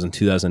like I was in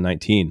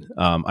 2019.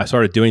 I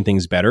started doing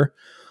things better.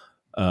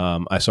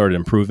 I started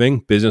improving.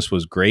 Business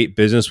was great.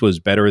 Business was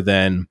better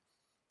than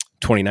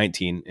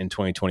 2019 and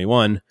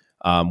 2021,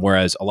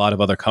 whereas a lot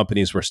of other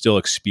companies were still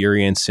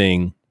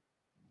experiencing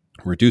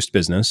reduced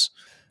business.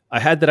 I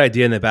had that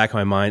idea in the back of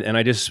my mind, and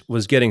I just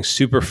was getting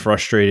super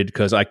frustrated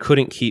because I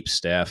couldn't keep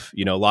staff.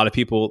 A lot of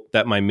people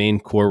that my main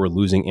core were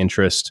losing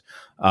interest.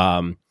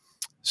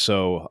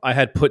 So I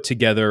had put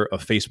together a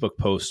Facebook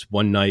post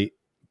one night,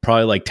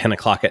 probably like 10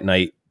 o'clock at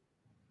night,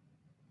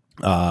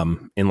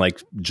 in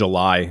like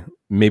July,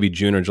 maybe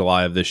June or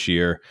July of this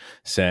year,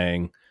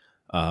 saying,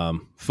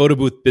 photo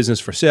booth business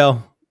for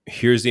sale.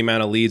 Here's the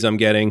amount of leads I'm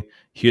getting.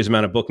 Here's the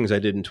amount of bookings I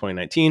did in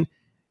 2019.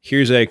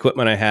 Here's the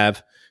equipment I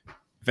have.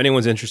 If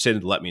anyone's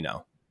interested, let me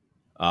know.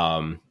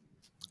 And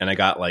I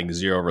got like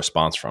zero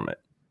response from it.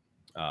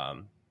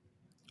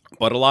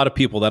 But a lot of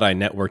people that I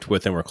networked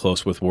with and were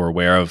close with were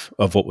aware of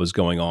what was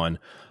going on.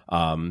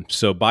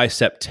 So by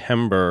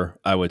September,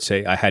 I would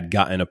say I had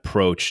gotten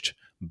approached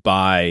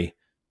by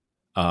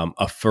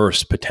a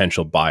first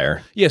potential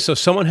buyer. Yeah, so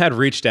someone had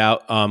reached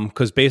out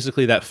because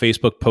basically that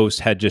Facebook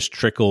post had just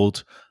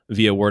trickled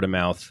via word of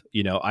mouth.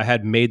 I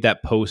had made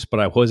that post,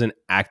 but I wasn't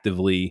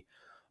actively,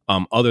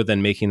 other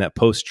than making that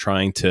post,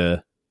 trying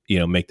to,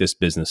 make this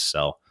business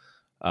sell.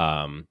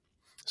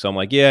 So I'm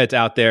like, yeah, it's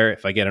out there.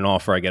 If I get an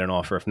offer, I get an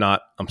offer. If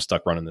not, I'm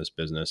stuck running this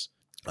business.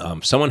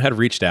 Someone had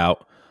reached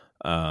out.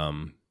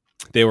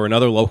 They were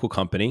another local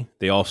company.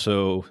 They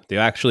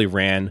actually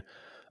ran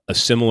a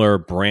similar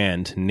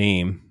brand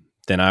name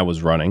than I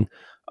was running,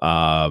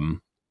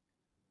 because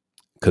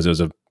it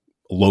was a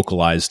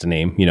localized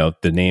name.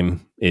 The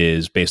name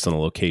is based on the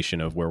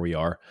location of where we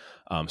are.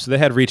 So they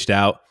had reached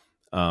out.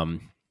 I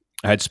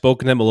had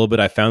spoken to them a little bit.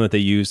 I found that they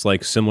used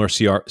like similar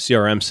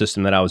CRM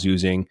system that I was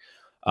using.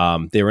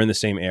 They were in the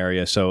same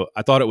area, so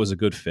I thought it was a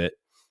good fit.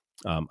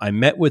 I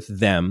met with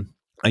them.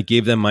 I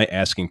gave them my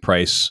asking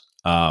price,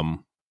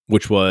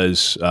 which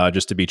was,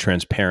 just to be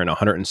transparent,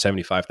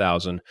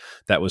 $175,000.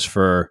 That was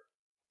for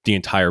the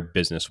entire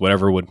business,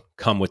 whatever would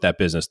come with that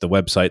business, the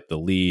website, the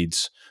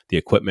leads, the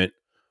equipment,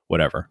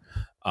 whatever.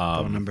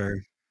 Phone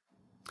number.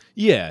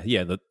 Yeah.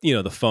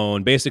 The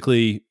phone,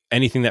 basically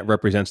anything that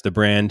represents the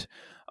brand.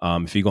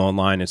 If you go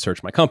online and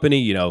search my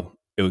company,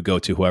 it would go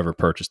to whoever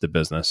purchased the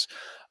business.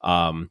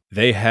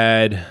 They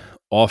had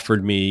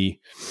offered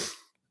me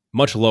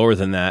much lower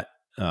than that,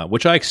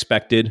 which I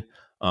expected.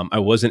 I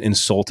wasn't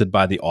insulted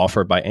by the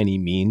offer by any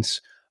means.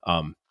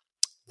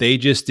 They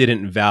just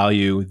didn't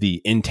value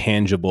the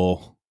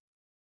intangible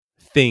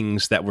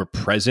things that were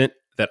present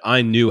that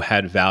I knew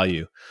had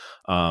value.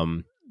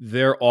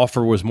 Their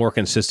offer was more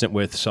consistent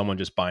with someone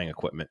just buying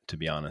equipment, to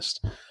be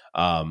honest.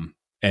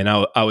 And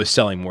I was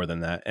selling more than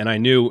that. And I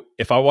knew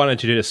if I wanted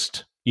to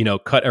just,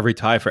 cut every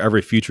tie for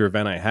every future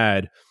event I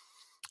had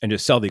and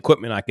just sell the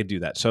equipment, I could do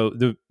that. So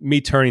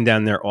me turning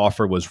down their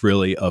offer was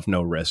really of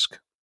no risk.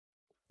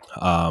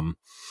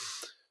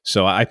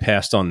 So I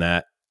passed on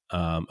that.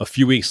 A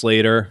few weeks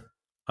later,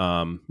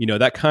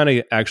 that kind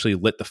of actually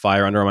lit the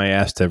fire under my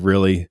ass to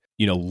really,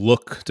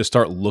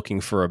 start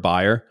looking for a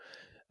buyer.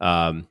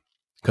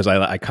 Because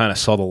I kind of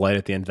saw the light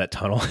at the end of that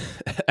tunnel.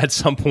 At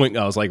some point,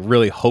 I was like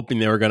really hoping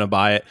they were going to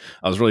buy it.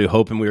 I was really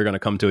hoping we were going to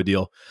come to a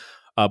deal,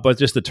 but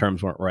just the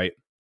terms weren't right.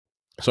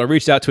 So I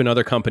reached out to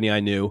another company I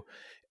knew,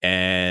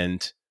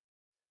 and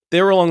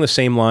they were along the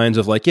same lines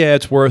of like, yeah,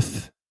 it's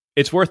worth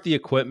the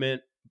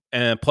equipment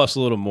and plus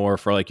a little more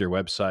for like your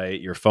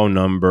website, your phone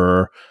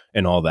number,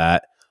 and all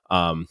that.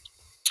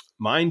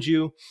 Mind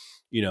you,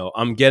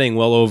 I'm getting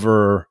well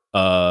over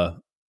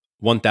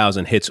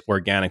 1,000 hits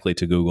organically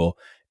to Google,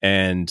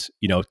 and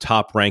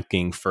top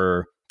ranking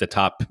for the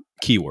top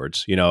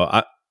keywords.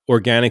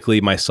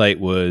 Organically, my site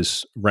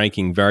was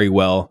ranking very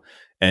well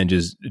and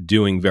just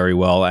doing very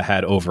well. I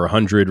had over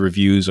 100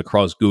 reviews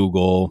across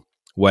Google,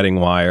 Wedding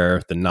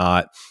Wire, The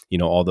Knot,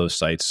 all those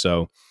sites.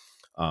 So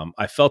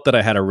I felt that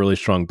I had a really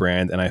strong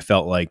brand, and I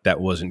felt like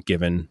that wasn't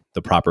given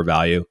the proper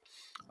value.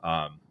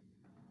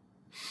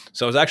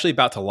 So I was actually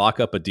about to lock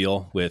up a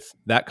deal with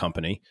that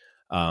company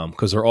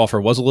because their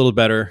offer was a little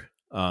better.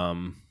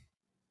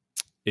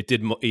 It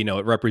did,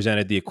 it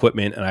represented the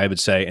equipment, and I would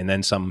say, and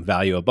then some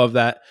value above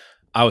that.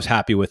 I was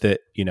happy with it.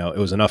 It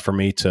was enough for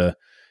me to,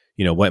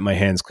 wipe my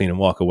hands clean and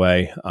walk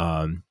away.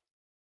 But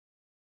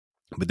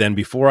then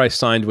before I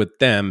signed with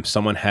them,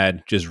 someone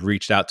had just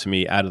reached out to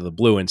me out of the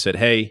blue and said,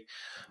 "Hey,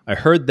 I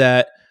heard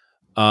that.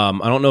 I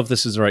don't know if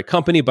this is the right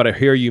company, but I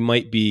hear you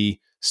might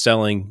be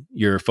selling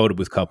your photo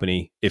booth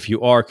company. If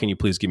you are, can you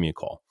please give me a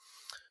call?"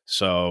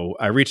 So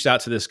I reached out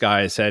to this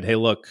guy. I said, "Hey,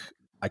 look,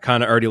 I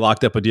kind of already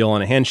locked up a deal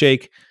on a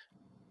handshake.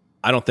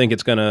 I don't think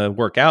it's going to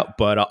work out,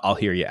 but I'll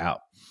hear you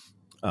out."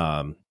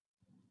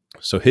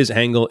 So his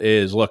angle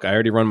is, look, I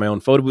already run my own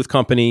photo booth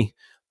company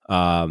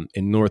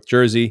in North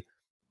Jersey.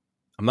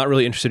 I'm not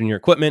really interested in your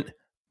equipment.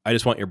 I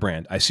just want your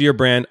brand. I see your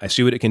brand. I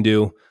see what it can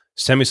do.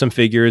 Send me some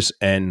figures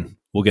and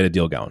we'll get a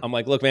deal going. I'm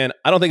like, look, man,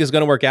 I don't think it's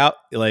going to work out.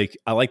 Like,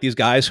 I like these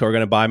guys who are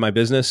going to buy my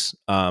business.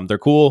 They're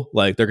cool.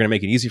 Like, they're going to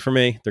make it easy for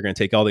me. They're going to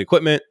take all the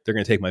equipment. They're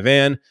going to take my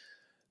van.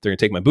 They're going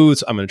to take my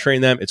booths. I'm going to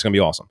train them. It's going to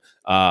be awesome.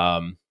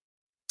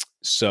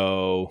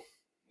 So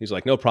he's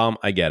like, no problem.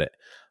 I get it.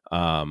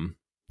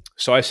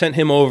 So I sent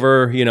him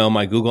over,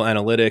 my Google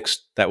Analytics.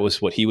 That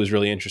was what he was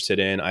really interested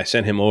in. I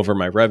sent him over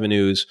my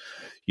revenues.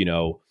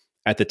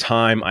 At the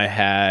time I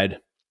had,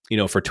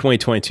 for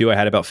 2022, I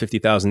had about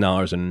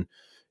 $50,000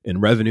 in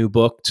revenue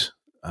booked.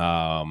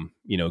 A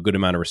good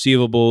amount of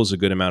receivables, a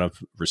good amount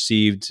of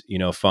received,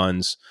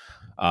 funds.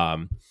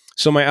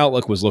 So my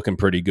outlook was looking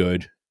pretty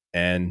good,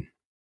 and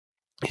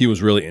he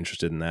was really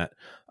interested in that.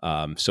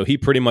 So he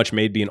pretty much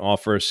made me an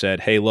offer,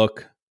 said, hey,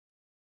 look,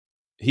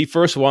 he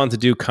first wanted to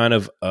do kind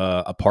of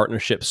a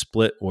partnership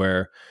split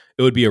where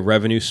it would be a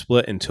revenue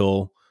split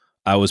until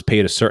I was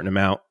paid a certain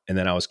amount and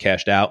then I was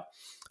cashed out.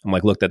 I'm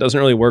like, look, that doesn't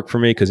really work for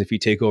me, because if you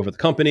take over the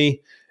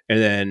company and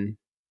then,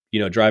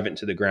 drive it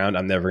into the ground,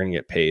 I'm never going to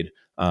get paid.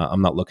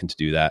 I'm not looking to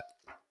do that.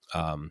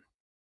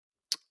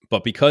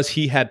 But because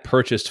he had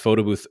purchased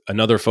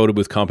another photo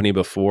booth company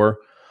before,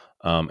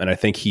 and I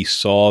think he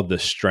saw the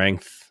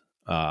strength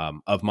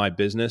of my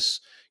business,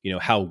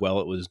 how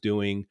well it was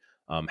doing,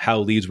 how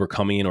leads were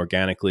coming in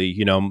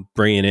organically, I'm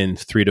bringing in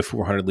 300 to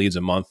 400 leads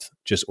a month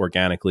just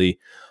organically.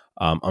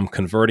 I'm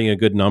converting a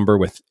good number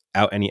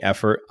without any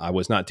effort. I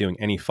was not doing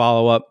any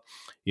follow-up,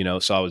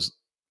 so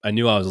I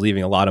knew I was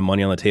leaving a lot of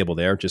money on the table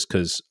there, just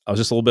because I was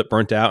just a little bit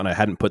burnt out and I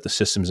hadn't put the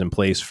systems in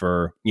place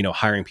for,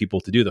 hiring people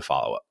to do the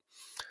follow-up.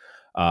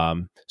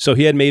 So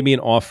he had made me an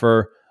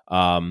offer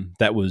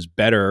that was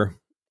better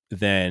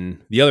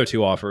than the other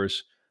two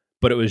offers,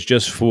 but it was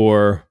just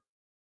for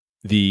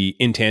the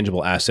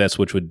intangible assets,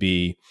 which would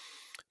be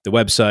the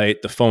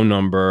website, the phone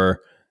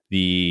number,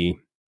 the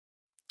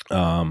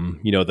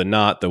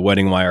the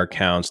Wedding Wire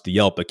accounts, the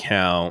Yelp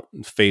account,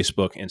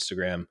 Facebook,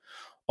 Instagram,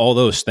 all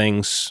those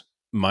things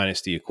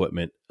minus the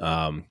equipment.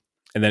 And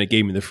then it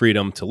gave me the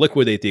freedom to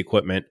liquidate the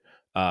equipment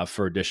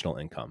for additional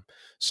income.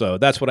 So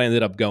that's what I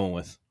ended up going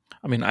with.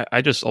 I mean,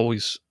 I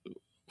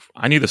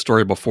knew the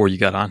story before you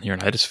got on here,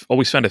 and I just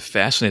always found it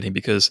fascinating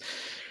because,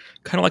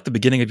 kind of like the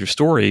beginning of your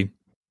story,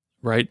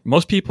 right?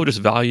 Most people just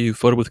value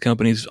photo booth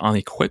companies on the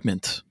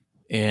equipment,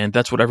 and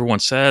that's what everyone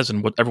says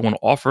and what everyone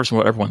offers and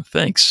what everyone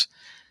thinks.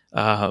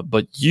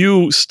 But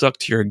you stuck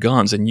to your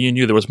guns, and you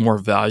knew there was more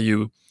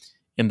value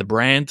in the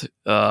brand,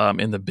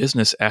 in the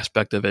business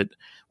aspect of it,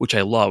 which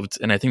I loved.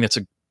 And I think that's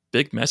a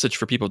big message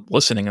for people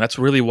listening. And that's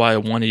really why I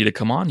wanted you to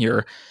come on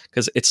here,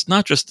 because it's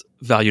not just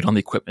valued on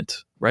the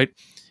equipment, right?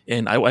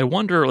 And I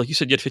wonder, like you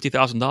said, you had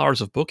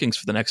 $50,000 of bookings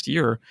for the next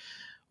year.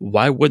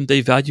 Why wouldn't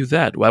they value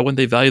that? Why wouldn't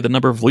they value the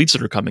number of leads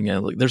that are coming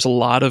in? Like, there's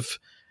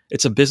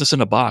it's a business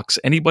in a box.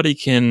 Anybody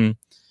can,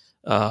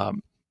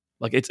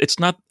 it's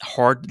not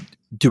hard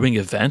doing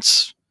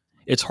events.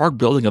 It's hard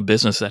building a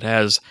business that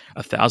has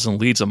 1,000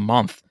 leads a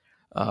month,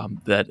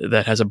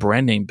 that has a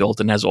brand name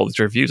built and has all these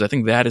reviews. I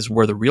think that is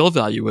where the real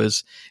value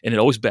is, and it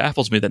always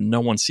baffles me that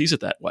no one sees it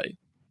that way.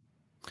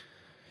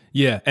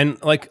 Yeah,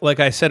 and like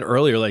I said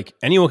earlier, like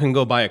anyone can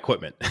go buy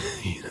equipment.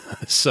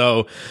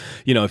 So,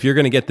 if you're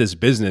going to get this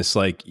business,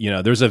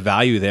 there's a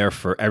value there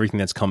for everything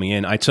that's coming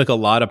in. I took a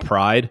lot of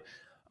pride,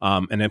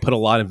 and I put a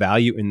lot of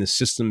value in the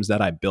systems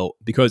that I built,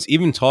 because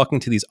even talking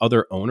to these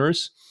other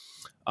owners,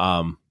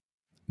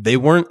 they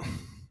weren't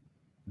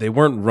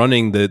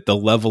running the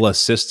level of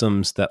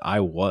systems that I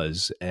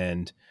was,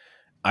 and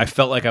I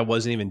felt like I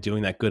wasn't even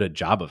doing that good a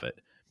job of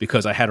it,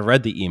 because I had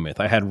read the E-Myth.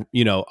 I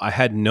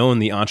had known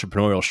the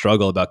entrepreneurial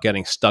struggle about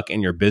getting stuck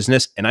in your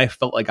business, and I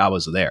felt like I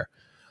was there.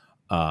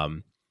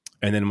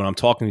 And then when I'm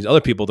talking to these other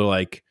people, they're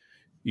like,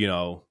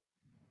 yeah,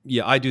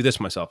 I do this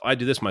myself. I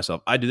do this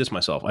myself. I do this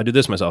myself. I do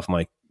this myself. I'm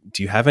like,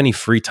 do you have any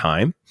free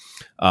time?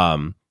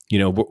 How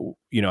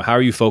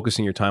are you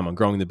focusing your time on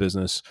growing the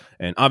business?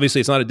 And obviously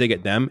it's not a dig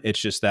at them. It's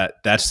just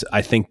that's,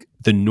 I think,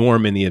 the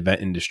norm in the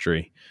event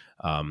industry.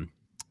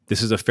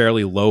 This is a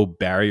fairly low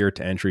barrier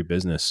to entry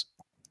business.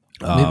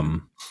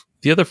 The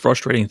other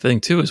frustrating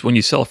thing too is when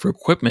you sell for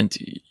equipment,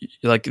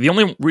 like the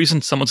only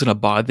reason someone's going to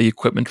buy the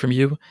equipment from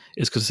you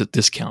is because it's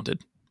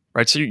discounted,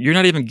 right? So you're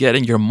not even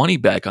getting your money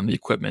back on the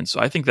equipment. So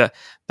I think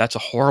that's a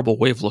horrible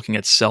way of looking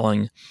at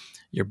selling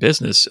your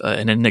business,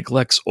 and it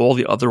neglects all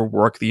the other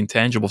work, the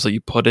intangibles that you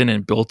put in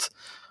and built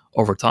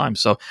over time.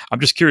 So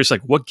I'm just curious,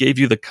 like, what gave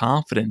you the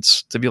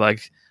confidence to be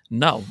like,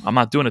 no, I'm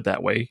not doing it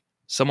that way.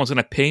 Someone's going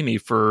to pay me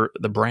for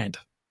the brand.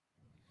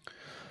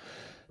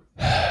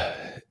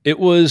 It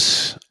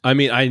was, I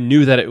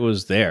knew that it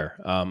was there.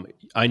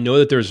 I know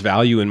that there's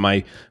value in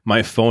my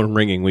phone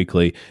ringing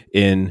weekly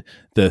in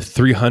the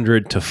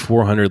 300 to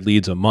 400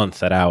 leads a month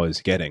that I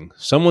was getting.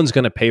 Someone's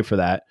going to pay for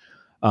that.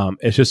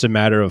 It's just a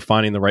matter of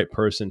finding the right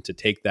person to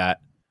take that,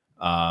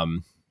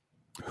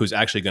 who's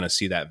actually going to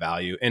see that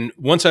value. And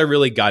once I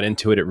really got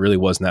into it, it really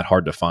wasn't that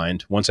hard to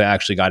find. Once I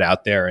actually got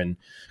out there and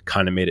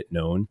kind of made it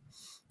known.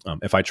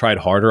 If I tried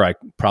harder, I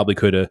probably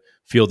could have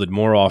fielded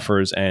more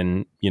offers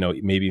and,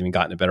 maybe even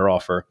gotten a better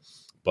offer.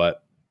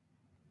 But,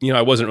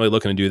 I wasn't really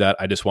looking to do that.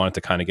 I just wanted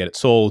to kind of get it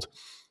sold,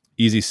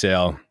 easy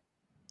sale,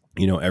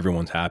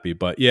 everyone's happy.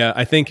 But yeah,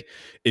 I think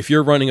if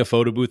you're running a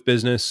photo booth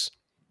business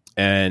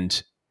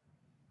and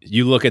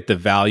you look at the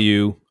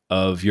value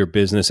of your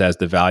business as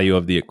the value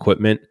of the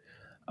equipment,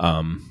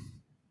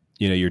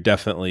 you're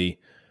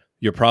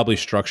probably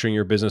structuring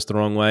your business the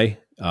wrong way.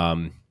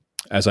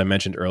 As I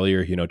mentioned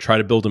earlier, try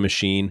to build a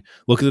machine,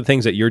 look at the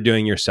things that you're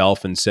doing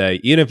yourself and say,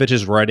 even if it's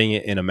just writing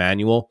it in a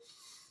manual,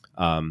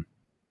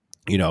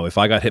 if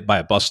I got hit by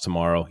a bus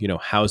tomorrow,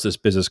 how is this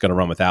business going to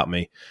run without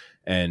me?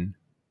 And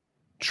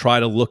try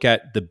to look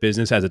at the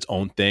business as its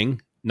own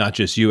thing, not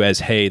just you as,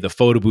 hey, the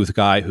photo booth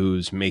guy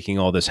who's making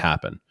all this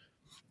happen.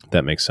 If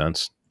that makes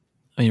sense.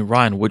 I mean,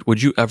 Ryan,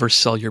 would you ever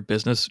sell your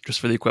business just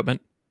for the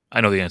equipment? I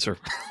know the answer.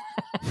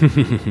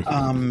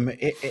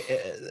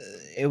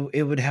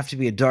 It would have to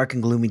be a dark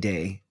and gloomy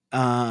day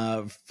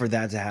for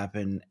that to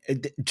happen.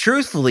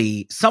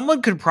 Truthfully,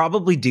 someone could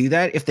probably do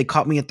that if they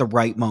caught me at the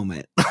right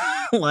moment.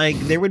 Like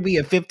there would be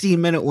a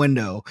 15-minute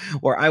window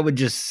where I would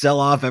just sell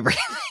off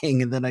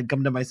everything, and then I'd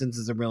come to my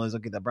senses and realize,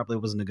 okay, that probably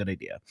wasn't a good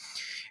idea.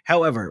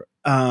 However,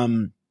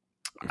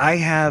 I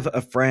have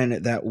a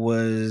friend that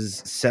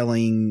was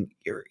selling,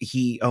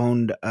 he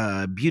owned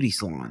beauty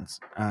salons,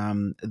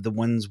 the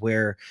ones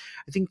where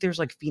I think there's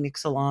like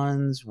Phoenix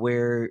salons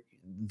where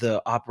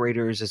the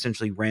operators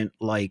essentially rent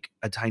like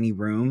a tiny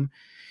room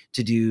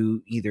to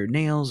do either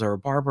nails or a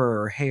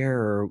barber or hair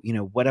or,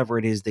 whatever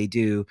it is they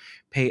do,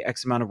 pay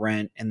X amount of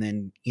rent and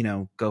then,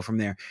 go from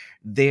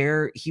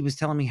there. He was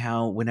telling me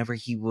how whenever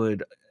he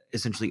would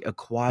essentially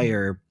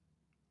acquire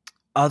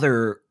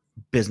other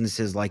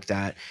businesses like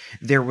that,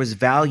 there was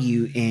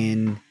value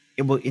in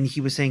it. And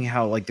he was saying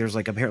how like there's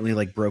like apparently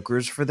like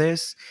brokers for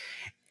this,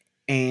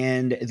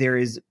 and there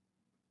is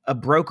a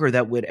broker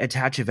that would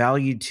attach a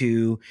value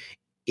to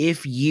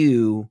if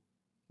you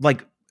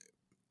like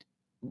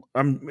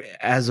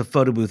as a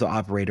photo booth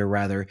operator,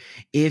 rather,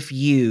 if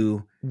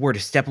you were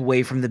to step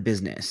away from the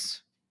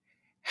business,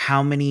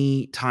 how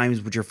many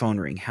times would your phone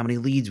ring? How many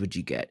leads would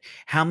you get?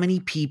 How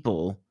many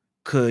people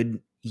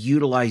could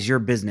utilize your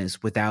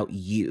business without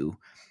you?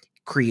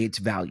 Creates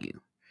value,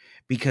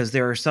 because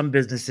there are some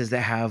businesses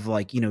that have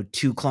like,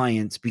 2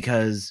 clients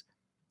because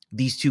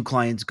these 2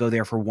 clients go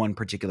there for one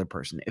particular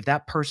person. If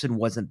that person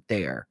wasn't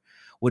there,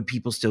 would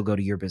people still go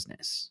to your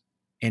business?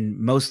 And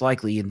most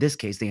likely in this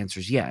case, the answer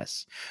is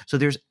yes. So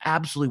there's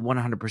absolutely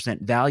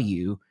 100%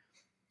 value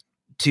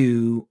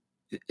to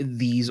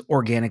these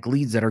organic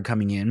leads that are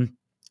coming in,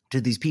 to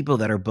these people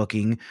that are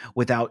booking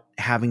without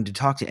having to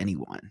talk to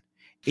anyone.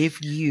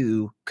 If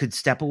you could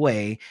step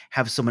away,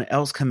 have someone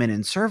else come in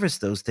and service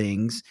those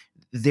things,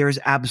 there's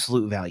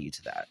absolute value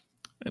to that.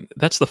 And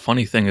that's the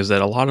funny thing, is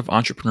that a lot of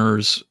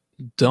entrepreneurs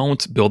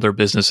don't build their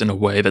business in a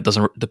way that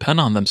doesn't depend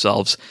on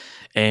themselves.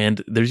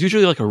 And there's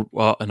usually like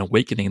an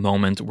awakening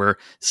moment where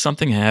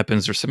something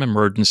happens, there's some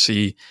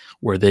emergency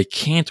where they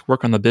can't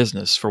work on the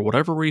business for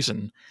whatever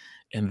reason.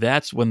 And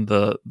that's when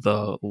the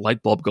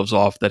light bulb goes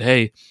off that,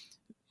 hey,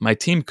 my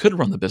team could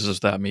run the business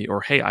without me,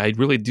 or hey, I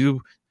really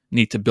do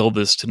need to build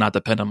this to not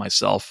depend on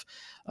myself.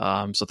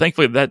 So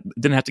thankfully that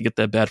didn't have to get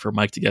that bad for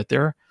Mike to get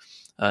there.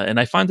 And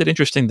I find it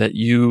interesting that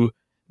you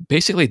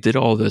basically did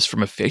all this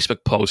from a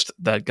Facebook post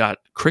that got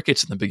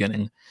crickets in the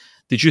beginning.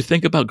 Did you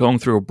think about going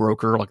through a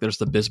broker? Like there's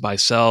the Biz Buy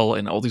Sell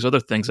and all these other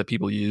things that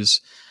people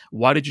use.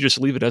 Why did you just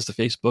leave it as the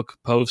Facebook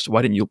post?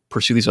 Why didn't you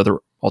pursue these other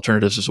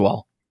alternatives as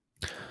well?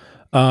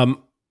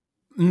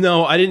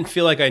 No, I didn't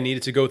feel like I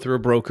needed to go through a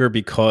broker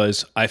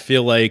because I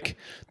feel like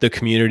the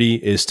community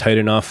is tight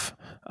enough,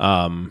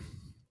 in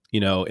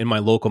my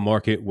local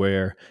market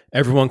where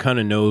everyone kind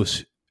of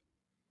knows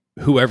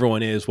who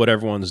everyone is, what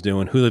everyone's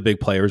doing, who the big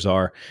players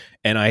are.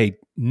 And I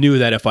knew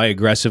that if I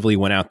aggressively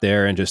went out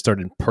there and just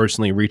started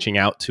personally reaching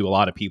out to a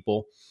lot of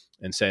people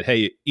and said,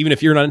 hey, even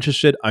if you're not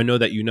interested, I know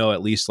that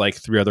at least like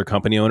 3 other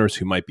company owners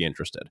who might be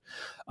interested.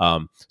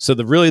 So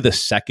the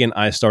second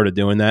I started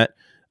doing that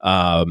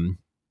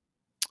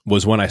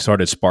was when I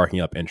started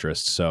sparking up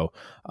interest. So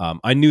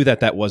I knew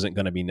that wasn't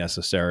going to be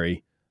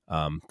necessary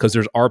because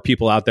there are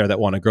people out there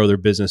that want to grow their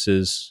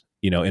businesses,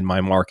 in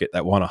my market,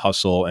 that want to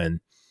hustle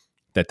and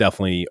that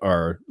definitely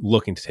are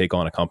looking to take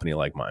on a company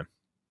like mine.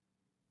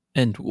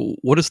 And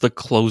what does the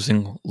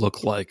closing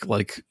look like?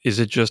 Like, is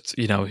it just,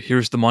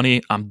 here's the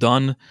money, I'm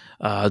done?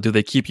 Do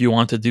they keep you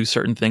on to do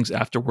certain things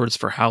afterwards?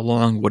 For how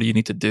long? What do you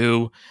need to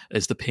do?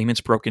 Is the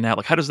payments broken out?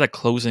 Like, how does that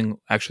closing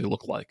actually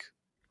look like?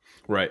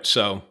 Right.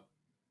 So,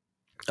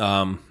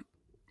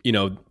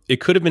 it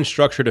could have been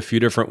structured a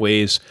few different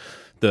ways.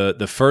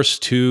 The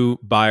first 2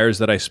 buyers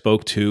that I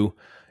spoke to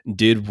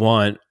did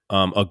want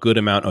a good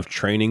amount of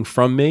training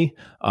from me,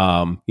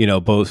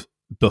 both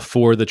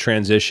before the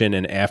transition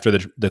and after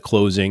the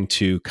closing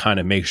to kind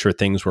of make sure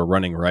things were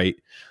running right.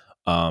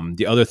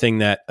 The other thing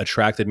that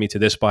attracted me to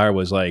this buyer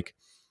was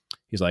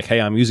he's like,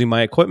 hey, I'm using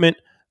my equipment.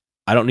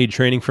 I don't need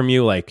training from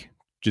you. Like,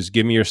 just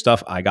give me your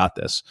stuff. I got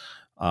this.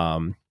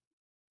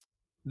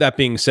 That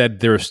being said,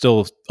 there was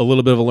still a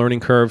little bit of a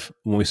learning curve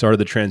when we started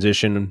the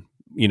transition,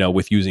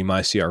 with using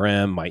my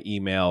CRM, my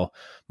email,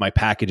 my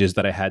packages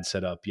that I had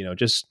set up,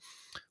 just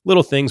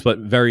little things, but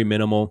very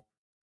minimal.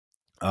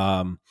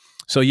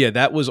 So yeah,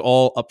 that was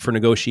all up for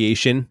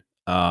negotiation.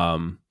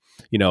 What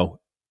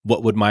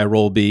would my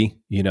role be?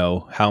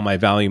 How am I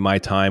valuing my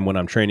time when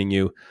I'm training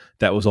you?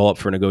 That was all up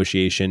for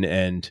negotiation.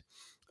 And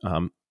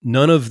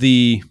none of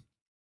the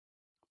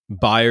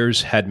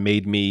buyers had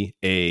made me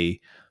a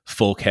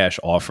full cash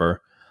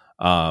offer,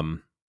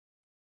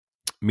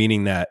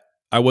 meaning that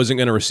I wasn't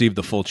going to receive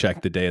the full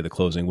check the day of the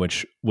closing,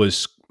 which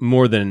was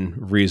more than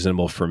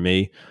reasonable for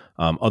me.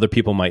 Other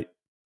people might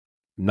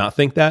not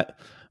think that,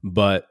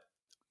 but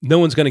no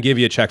one's going to give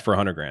you a check for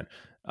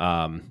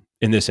 $100,000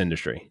 in this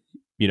industry.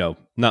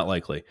 Not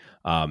likely.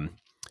 And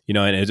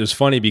it was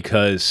funny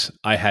because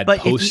I had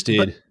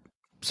posted.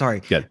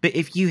 Sorry, Good. but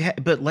if you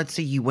but let's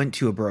say you went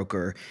to a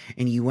broker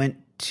and you went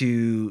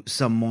to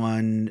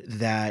someone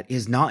that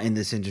is not in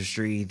this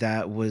industry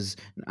that was,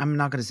 I'm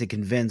not going to say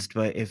convinced,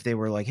 but if they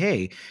were like,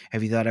 hey,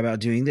 have you thought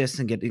about doing this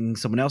and getting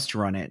someone else to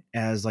run it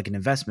as like an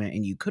investment,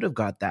 and you could have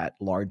got that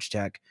large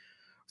check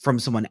from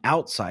someone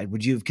outside,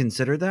 would you have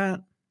considered that?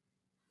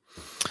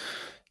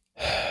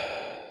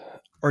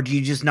 Or do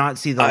you just not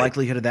see the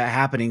likelihood of that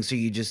happening, so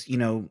you just,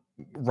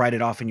 write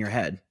it off in your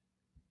head?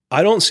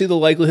 I don't see the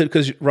likelihood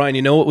because,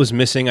 Ryan, what was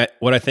missing?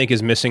 What I think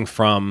is missing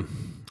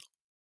from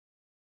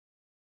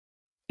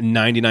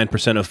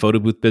 99% of photo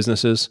booth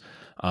businesses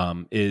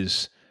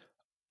is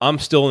I'm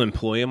still an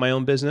employee in my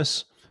own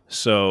business.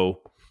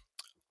 So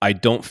I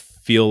don't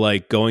feel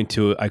like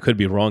I could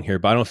be wrong here,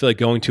 but I don't feel like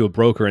going to a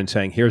broker and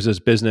saying, here's this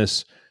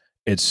business.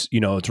 It's,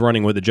 it's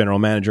running with a general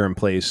manager in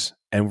place,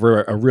 and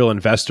where a real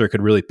investor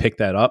could really pick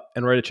that up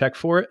and write a check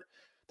for it.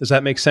 Does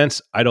that make sense?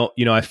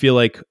 I feel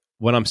like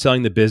when I'm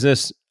selling the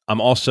business,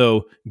 I'm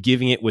also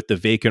giving it with the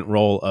vacant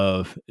role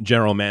of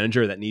general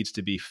manager that needs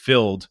to be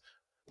filled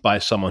by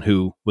someone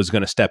who was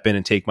going to step in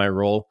and take my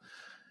role,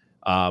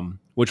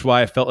 which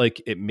why I felt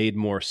like it made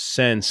more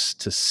sense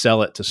to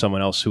sell it to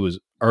someone else who was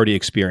already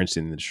experienced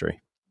in the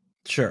industry.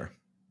 Sure.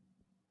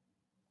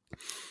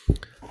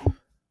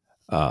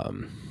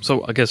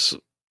 So I guess,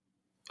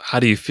 how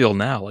do you feel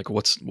now? Like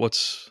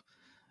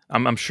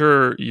I'm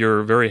sure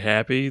you're very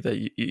happy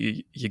that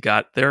you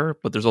got there,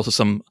 but there's also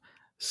some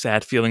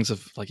sad feelings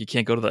of like, you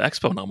can't go to the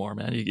expo no more,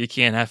 man. You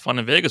can't have fun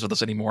in Vegas with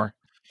us anymore.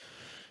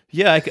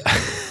 Yeah,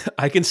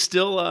 I can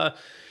still,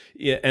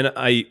 yeah. And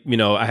I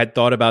had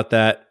thought about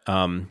that.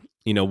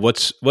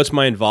 What's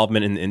my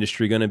involvement in the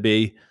industry going to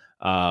be?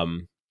 I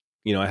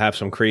have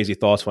some crazy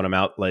thoughts when I'm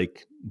out,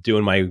 like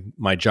doing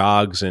my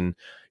jogs, and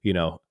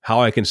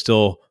how I can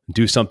still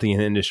do something in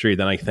the industry.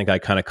 Then I think I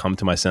kind of come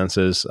to my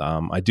senses.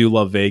 I do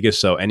love Vegas,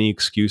 so any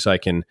excuse I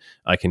can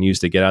use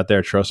to get out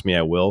there, trust me,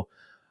 I will.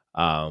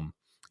 I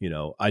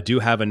do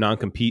have a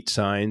non-compete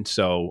sign,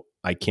 so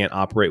I can't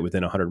operate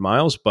within 100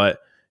 miles, but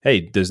hey,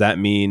 does that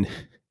mean,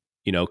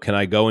 can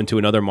I go into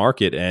another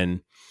market and,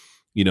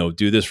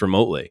 do this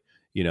remotely,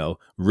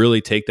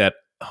 really take that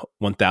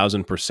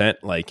 1000%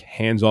 like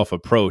hands-off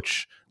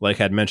approach. Like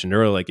I had mentioned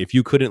earlier, like if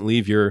you couldn't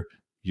leave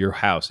your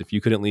house, if you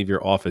couldn't leave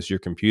your office, your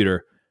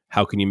computer,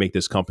 how can you make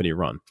this company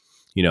run?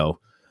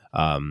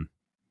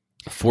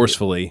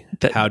 Forcefully,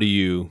 how do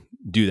you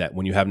do that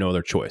when you have no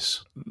other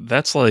choice?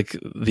 That's like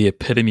the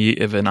epitome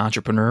of an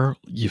entrepreneur.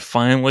 You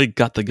finally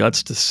got the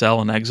guts to sell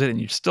and exit, and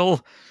you're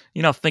still,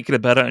 thinking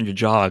about it on your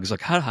jogs.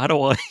 Like, how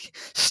do I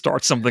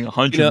start something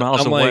 100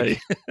 miles away?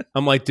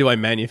 I'm like, do I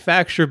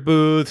manufacture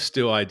booths?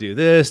 Do I do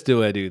this?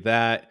 Do I do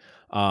that?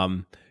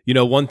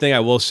 One thing I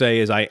will say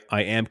is I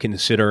am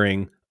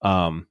considering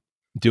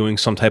doing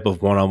some type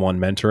of one-on-one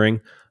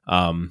mentoring,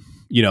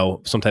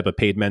 some type of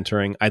paid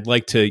mentoring. I'd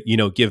like to,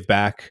 give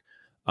back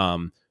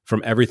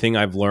from everything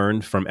I've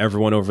learned from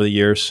everyone over the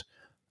years.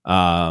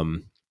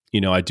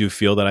 I do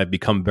feel that I've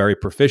become very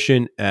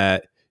proficient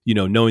at,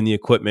 knowing the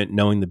equipment,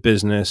 knowing the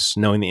business,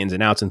 knowing the ins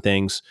and outs and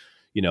things,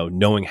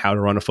 knowing how to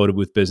run a photo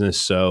booth business.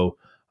 So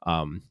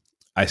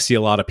I see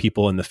a lot of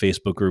people in the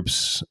Facebook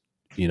groups,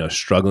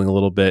 struggling a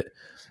little bit.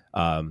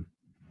 So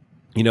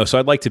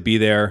I'd like to be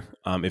there.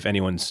 If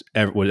anyone's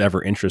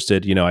ever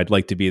interested, I'd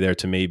like to be there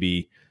to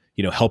maybe,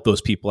 help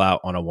those people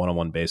out on a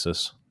one-on-one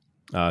basis.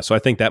 So I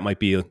think that might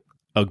be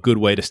a good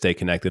way to stay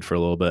connected for a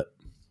little bit.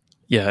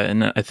 Yeah,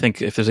 and I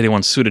think if there's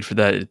anyone suited for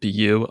that, it'd be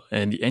you.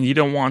 And you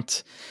don't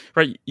want,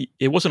 right?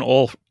 It wasn't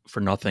all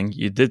for nothing.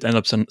 You did end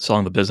up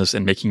selling the business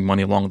and making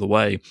money along the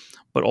way.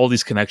 But all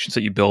these connections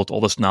that you built, all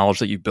this knowledge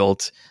that you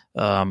built,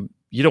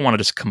 you don't want to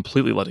just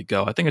completely let it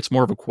go. I think it's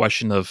more of a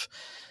question of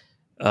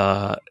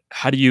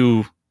how do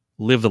you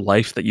live the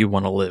life that you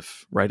want to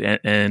live, right?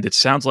 And it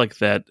sounds like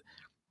that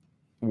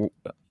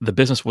the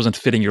business wasn't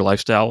fitting your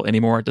lifestyle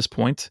anymore at this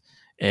point,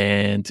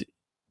 and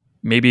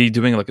maybe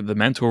doing like the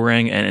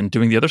mentoring and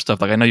doing the other stuff.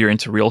 Like I know you're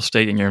into real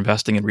estate and you're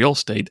investing in real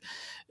estate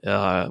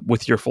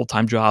with your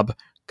full-time job,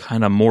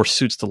 kind of more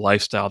suits the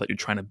lifestyle that you're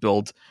trying to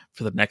build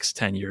for the next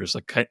 10 years.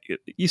 Like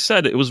you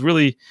said, it was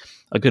really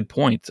a good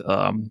point.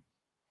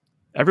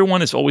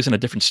 Everyone is always in a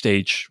different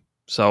stage.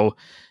 So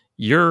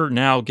you're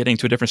now getting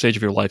to a different stage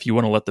of your life. You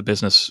want to let the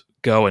business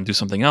go and do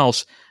something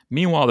else.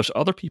 Meanwhile, there's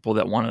other people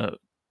that want to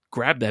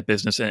grab that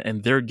business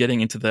and they're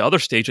getting into the other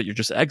stage that you're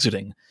just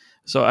exiting.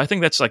 So I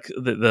think that's like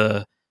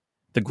the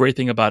great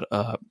thing about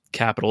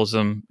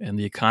capitalism and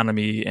the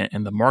economy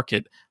and the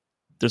market.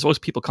 There's always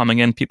people coming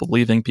in, people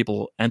leaving,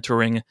 people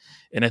entering.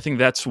 And I think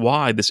that's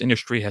why this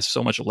industry has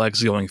so much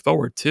legs going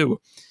forward too,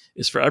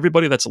 is for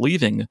everybody that's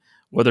leaving,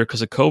 whether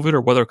because of COVID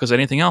or whether because of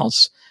anything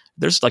else,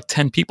 there's like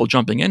 10 people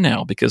jumping in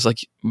now because like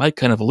Mike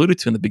kind of alluded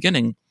to in the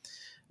beginning,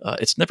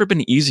 it's never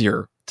been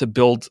easier to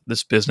build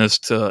this business,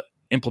 to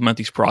implement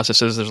these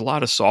processes. There's a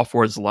lot of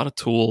software, there's a lot of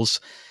tools,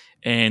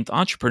 and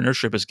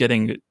entrepreneurship is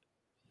getting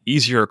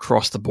easier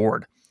across the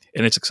board.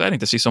 And it's exciting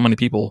to see so many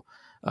people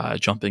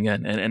jumping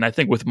in. And I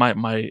think with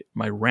my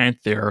rant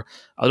there,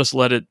 I'll just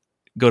let it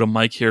go to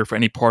Mike here for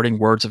any parting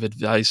words of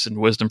advice and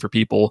wisdom for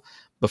people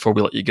before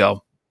we let you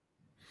go.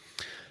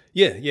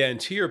 Yeah, and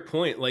to your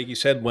point, like you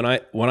said, when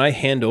I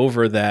hand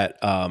over that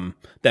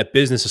that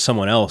business to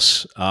someone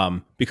else,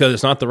 because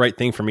it's not the right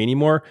thing for me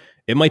anymore,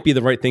 it might be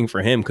the right thing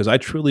for him, because I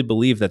truly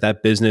believe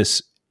that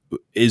business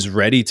is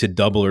ready to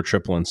double or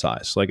triple in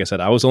size. Like I said,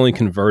 I was only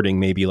converting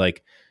maybe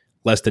like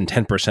less than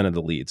 10% of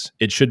the leads.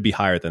 It should be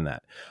higher than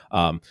that.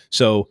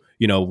 So,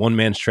 one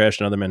man's trash,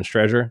 another man's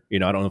treasure. I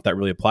don't know if that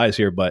really applies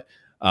here, but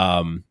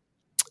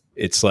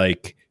it's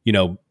like,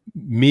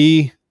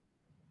 me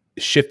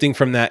shifting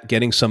from that,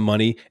 getting some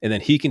money, and then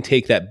he can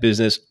take that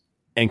business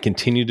and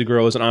continue to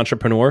grow as an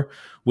entrepreneur,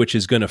 which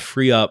is going to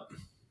free up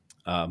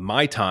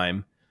my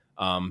time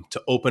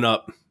to open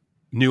up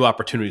new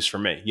opportunities for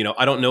me.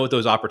 I don't know what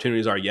those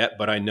opportunities are yet,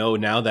 but I know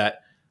now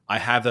that I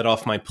have that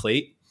off my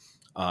plate,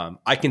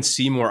 I can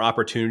see more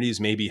opportunities,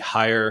 maybe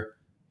higher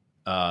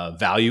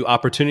value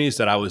opportunities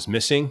that I was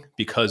missing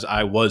because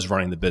I was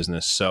running the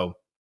business. So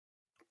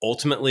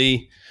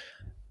ultimately,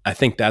 I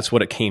think that's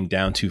what it came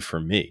down to for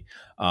me.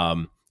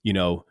 The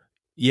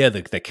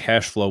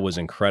cash flow was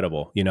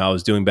incredible. I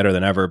was doing better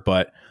than ever,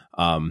 but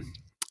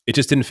it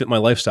just didn't fit my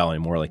lifestyle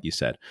anymore, like you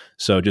said.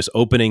 So just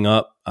opening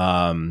up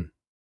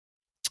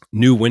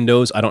new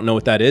windows. I don't know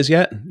what that is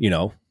yet.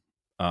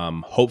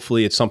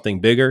 Hopefully it's something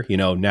bigger.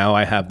 Now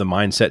I have the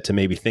mindset to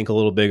maybe think a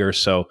little bigger.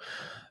 So,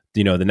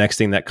 the next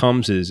thing that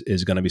comes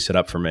is going to be set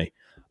up for me.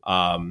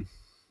 And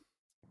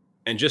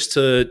just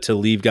to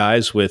leave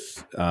guys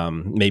with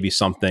maybe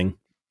something.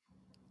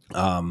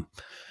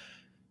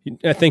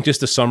 I think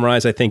just to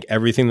summarize, I think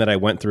everything that I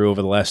went through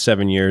over the last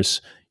 7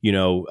 years,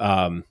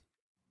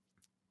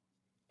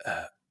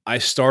 I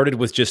started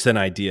with just an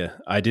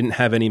idea. I didn't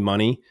have any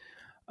money.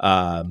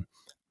 I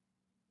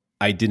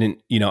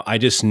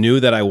just knew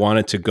that I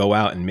wanted to go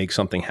out and make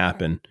something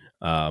happen.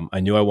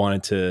 I knew I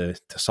wanted to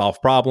solve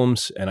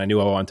problems, and I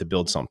knew I wanted to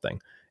build something,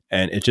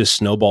 and it just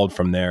snowballed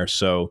from there.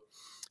 So,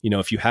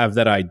 if you have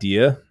that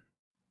idea,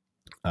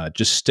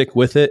 just stick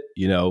with it.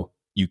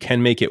 You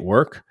can make it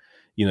work.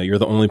 You're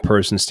the only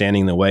person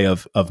standing in the way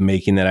of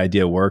making that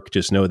idea work.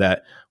 Just know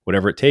that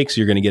whatever it takes,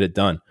 you're going to get it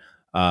done.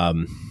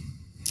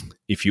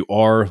 If you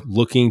are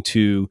looking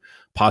to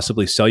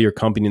possibly sell your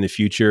company in the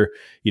future,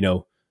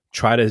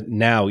 try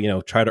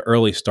to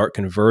early start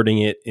converting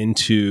it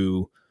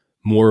into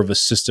more of a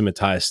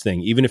systematized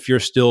thing. Even if you're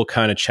still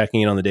kind of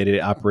checking in on the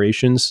day-to-day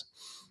operations,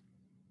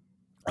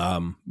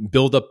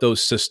 build up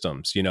those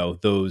systems,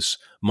 those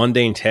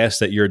mundane tasks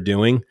that you're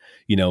doing,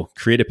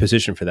 create a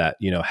position for that,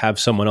 have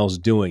someone else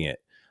doing it.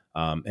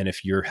 And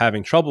if you're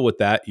having trouble with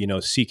that,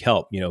 seek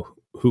help,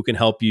 who can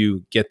help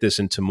you get this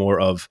into more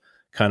of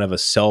kind of a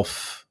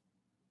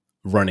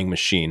self-running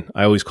machine.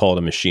 I always call it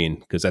a machine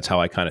because that's how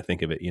I kind of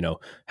think of it.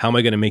 How am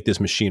I going to make this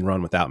machine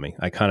run without me?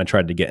 I kind of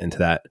tried to get into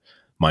that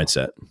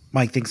mindset.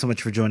 Mike, thanks so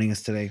much for joining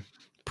us today.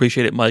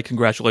 Appreciate it, Mike.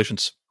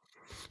 Congratulations.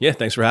 Yeah,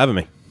 thanks for having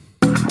me.